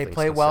teams. They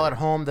play well at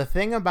home. The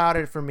thing about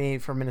it for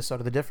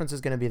Minnesota, the difference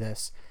is going to be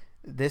this.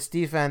 This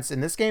defense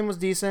in this game was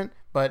decent,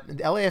 but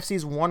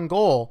LAFC's one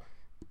goal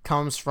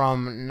comes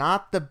from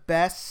not the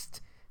best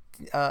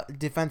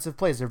defensive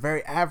plays. They're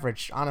very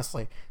average,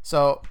 honestly.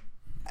 So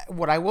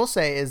what I will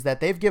say is that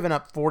they've given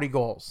up 40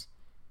 goals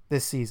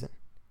this season.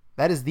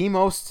 That is the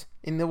most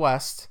in the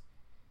West.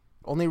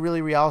 Only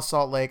really Real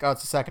Salt Lake. Oh,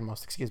 it's the second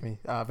most. Excuse me.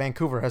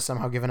 Vancouver has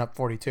somehow given up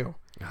 42.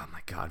 Oh my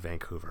God,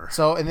 Vancouver.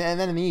 So and then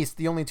in the East,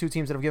 the only two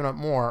teams that have given up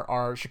more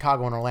are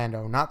Chicago and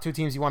Orlando. Not two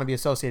teams you want to be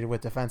associated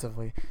with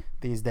defensively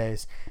these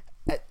days.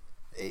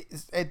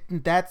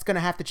 That's going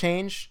to have to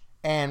change,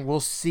 and we'll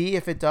see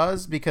if it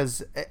does,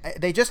 because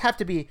they just have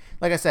to be,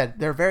 like I said,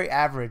 they're very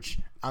average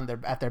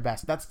at their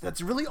best.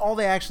 That's really all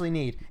they actually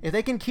need. If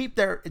they can keep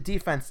their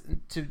defense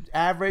to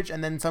average,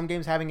 and then some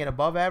games having it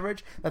above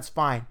average, that's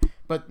fine.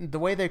 But the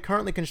way they're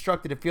currently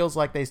constructed, it feels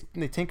like they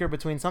tinker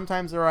between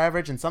sometimes they're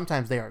average and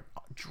sometimes they are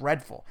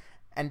dreadful.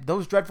 And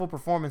those dreadful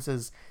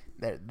performances,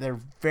 they're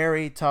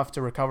very tough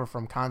to recover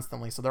from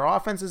constantly. So their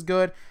offense is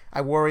good.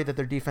 I worry that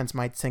their defense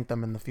might sink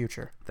them in the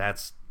future.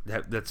 That's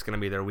going to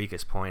be their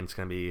weakest point. It's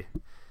going to be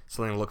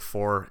something to look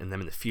for in them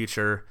in the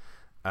future.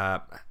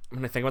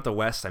 When I think about the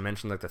West, I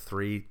mentioned like the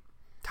three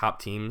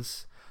top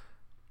teams.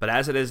 But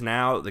as it is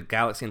now, the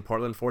Galaxy and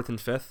Portland, 4th and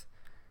 5th,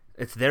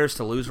 it's theirs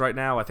to lose right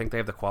now. I think they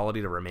have the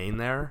quality to remain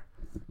there.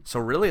 So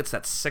really, it's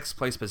that 6th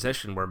place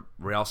position where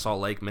Real Salt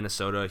Lake,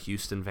 Minnesota,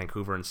 Houston,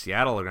 Vancouver, and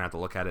Seattle are going to have to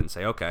look at it and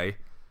say, okay,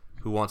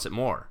 who wants it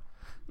more?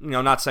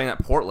 Not saying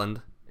that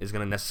Portland is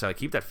going to necessarily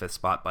keep that 5th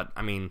spot, but,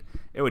 I mean,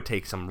 it would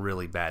take some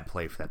really bad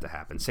play for that to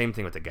happen. Same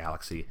thing with the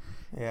Galaxy.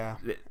 Yeah.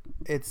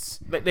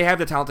 They have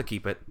the talent to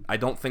keep it. I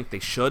don't think they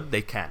should.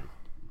 They can.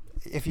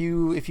 If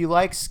you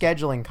like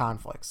scheduling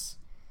conflicts,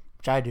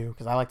 which I do,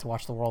 because I like to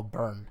watch the world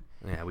burn.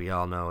 Yeah, we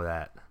all know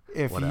that.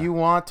 If you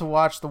want to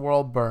watch the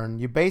world burn,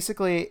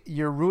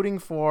 you're rooting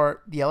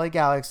for the LA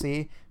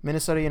Galaxy,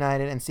 Minnesota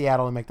United, and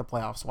Seattle to make the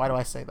playoffs. Why do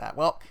I say that?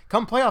 Well,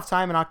 come playoff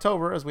time in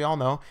October, as we all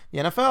know, the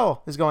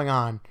NFL is going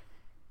on.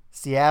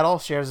 Seattle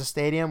shares a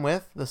stadium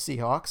with the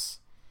Seahawks.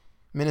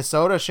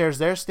 Minnesota shares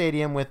their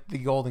stadium with the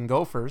Golden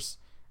Gophers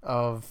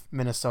of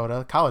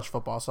Minnesota, college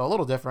football, so a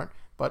little different,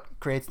 but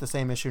creates the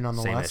same issue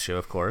nonetheless. Same issue,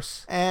 of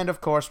course. And,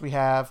 of course, we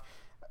have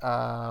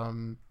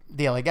the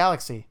LA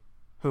Galaxy,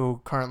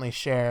 who currently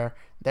share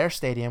their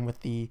stadium with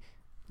the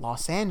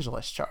Los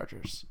Angeles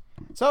Chargers.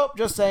 So,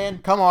 just saying,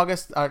 come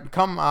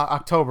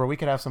October, we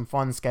could have some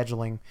fun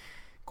scheduling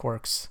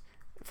quirks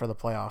for the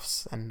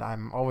playoffs, and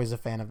I'm always a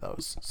fan of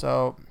those.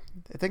 So,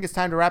 I think it's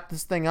time to wrap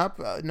this thing up.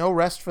 No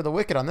rest for the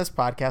wicked on this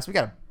podcast. We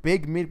got a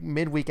big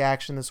midweek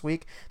action this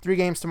week. 3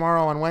 games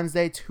tomorrow on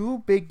Wednesday.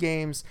 2 big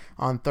games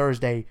on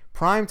Thursday.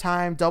 Prime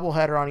time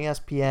doubleheader on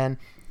ESPN.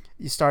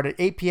 You start at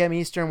 8 p.m.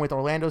 Eastern with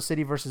Orlando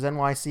City versus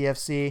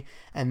NYCFC,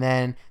 and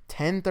then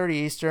 10:30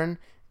 Eastern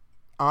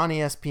on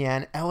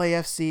ESPN,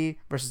 LAFC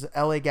versus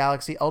LA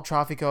Galaxy, El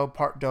Tráfico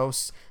Part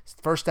Dos,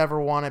 first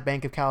ever one at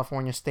Bank of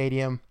California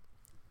Stadium.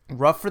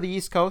 Rough for the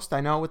East Coast,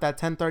 I know, with that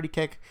 10:30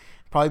 kick.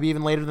 Probably be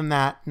even later than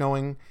that,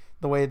 knowing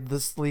the way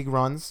this league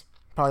runs.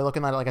 Probably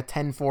looking at like a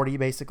 10:40,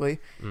 basically.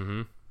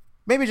 Mm-hmm.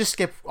 Maybe just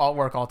skip all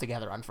work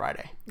altogether on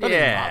Friday.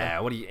 Yeah,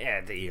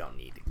 you don't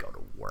need to go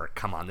to work.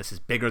 Come on, this is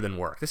bigger than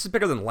work. This is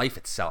bigger than life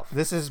itself.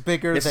 This is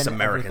bigger This than is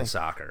American everything.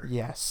 soccer.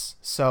 Yes.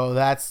 So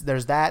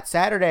there's that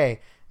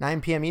Saturday, 9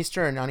 p.m.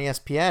 Eastern on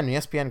ESPN.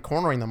 ESPN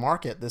cornering the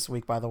market this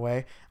week, by the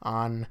way,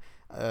 on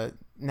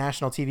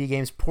national TV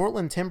games.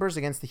 Portland Timbers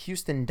against the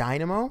Houston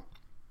Dynamo.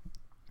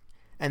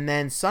 And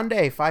then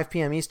Sunday, 5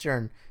 p.m.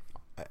 Eastern,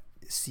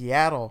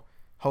 Seattle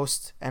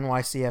hosts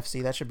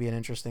NYCFC. That should be an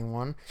interesting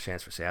one.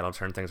 Chance for Seattle to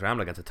turn things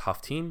around against a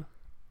tough team.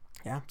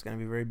 Yeah, it's going to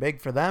be very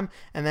big for them.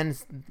 And then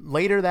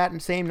later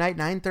that same night,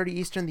 9:30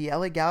 Eastern, the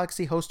LA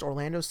Galaxy host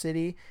Orlando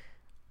City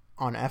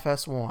on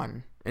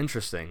FS1.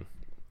 Interesting,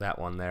 that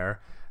one there.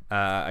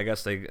 I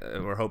guess they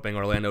were hoping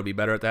Orlando would be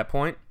better at that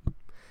point.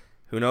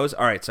 Who knows?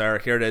 All right, so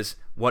here it is.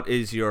 What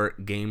is your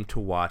game to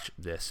watch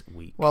this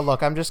week? Well,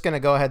 look, I'm just going to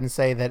go ahead and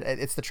say that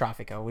it's the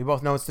Tráfico. We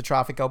both know it's the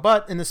Tráfico,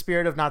 but in the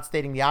spirit of not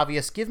stating the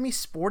obvious, give me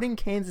Sporting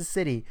Kansas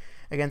City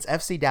against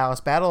FC Dallas,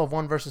 battle of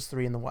 1 versus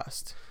 3 in the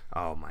West.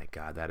 Oh, my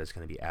God, that is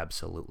going to be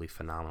absolutely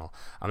phenomenal.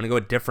 I'm going to go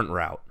a different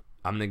route.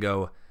 I'm going to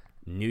go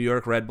New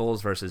York Red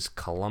Bulls versus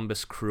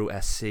Columbus Crew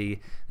SC.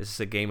 This is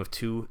a game of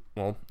two,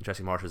 well,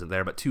 Jesse Marsh isn't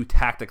there, but 2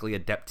 tactically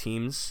adept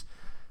teams,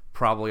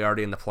 probably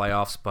already in the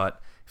playoffs,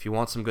 but if you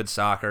want some good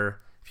soccer,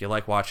 if you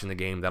like watching the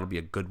game, that'll be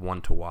a good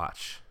one to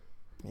watch.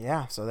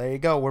 Yeah, so there you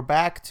go. We're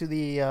back to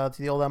the old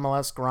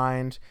MLS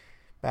grind,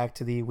 back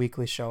to the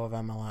weekly show of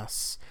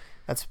MLS.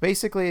 That's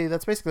basically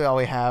all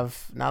we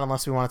have. Not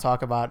unless we want to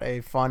talk about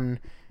a fun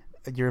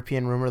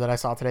European rumor that I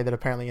saw today that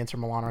apparently Inter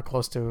Milan are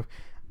close to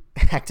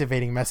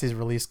activating Messi's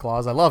release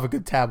clause. I love a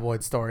good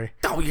tabloid story.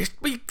 Oh,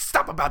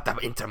 stop about the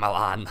Inter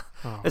Milan.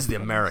 This is the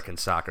American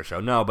soccer show.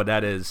 No, but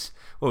that is,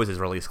 what was his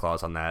release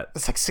clause on that?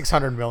 It's like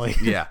 $600 million.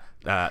 Yeah,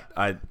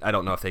 I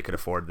don't know if they could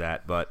afford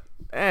that, but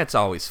it's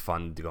always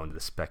fun to go into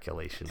the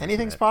speculation.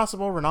 Anything's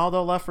possible.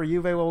 Ronaldo left for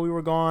Juve while we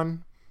were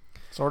gone,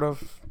 sort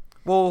of.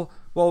 Well,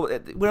 we're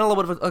in a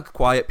little bit of a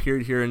quiet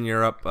period here in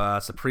Europe.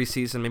 It's the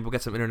preseason. Maybe we'll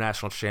get some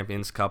International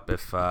Champions Cup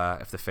if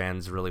the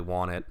fans really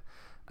want it.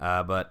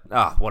 But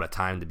what a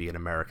time to be an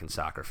American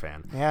soccer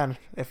fan. Yeah, and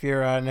if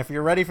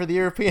you're ready for the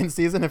European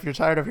season, if you're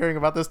tired of hearing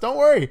about this, don't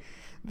worry.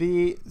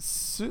 The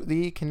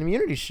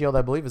Community Shield,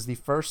 I believe, is the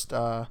first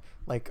of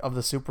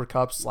the Super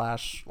Cup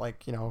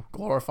 /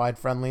 glorified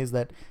friendlies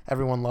that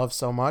everyone loves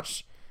so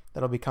much.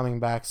 That'll be coming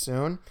back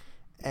soon,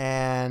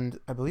 and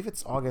I believe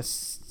it's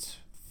August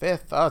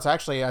 5th. Oh, it's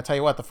actually, I tell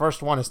you what, the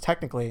first one is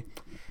technically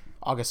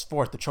August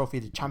 4th. The Trophy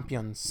de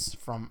Champions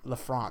from La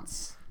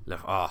France.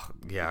 Oh,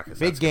 yeah.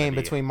 Big game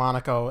between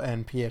Monaco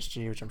and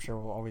PSG, which I'm sure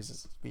will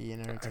always be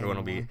an entertaining everyone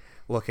will be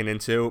looking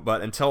into.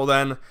 But until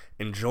then,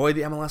 enjoy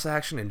the MLS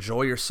action,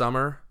 enjoy your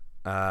summer,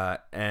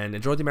 and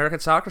enjoy the American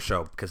Soccer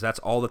Show, because that's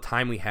all the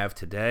time we have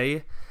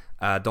today.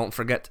 Don't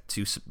forget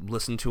to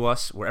listen to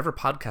us wherever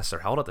podcasts are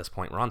held at this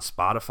point. We're on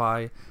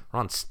Spotify, we're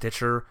on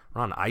Stitcher,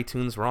 we're on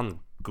iTunes, we're on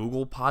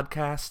Google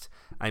Podcast.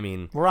 I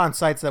mean, we're on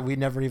sites that we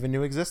never even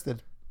knew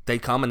existed. They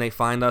come and they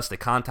find us. They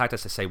contact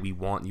us to say, we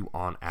want you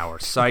on our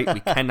site. We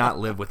cannot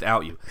live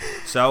without you.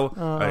 So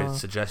I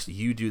suggest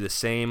you do the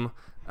same.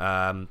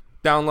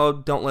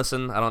 Download, don't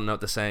listen. I don't know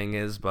what the saying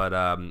is, but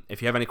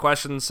if you have any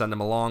questions, send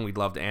them along. We'd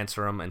love to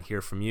answer them and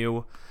hear from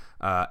you.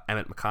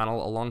 Emmett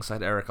McConnell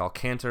alongside Eric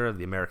Alcantar of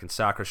the American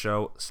Soccer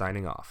Show,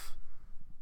 signing off.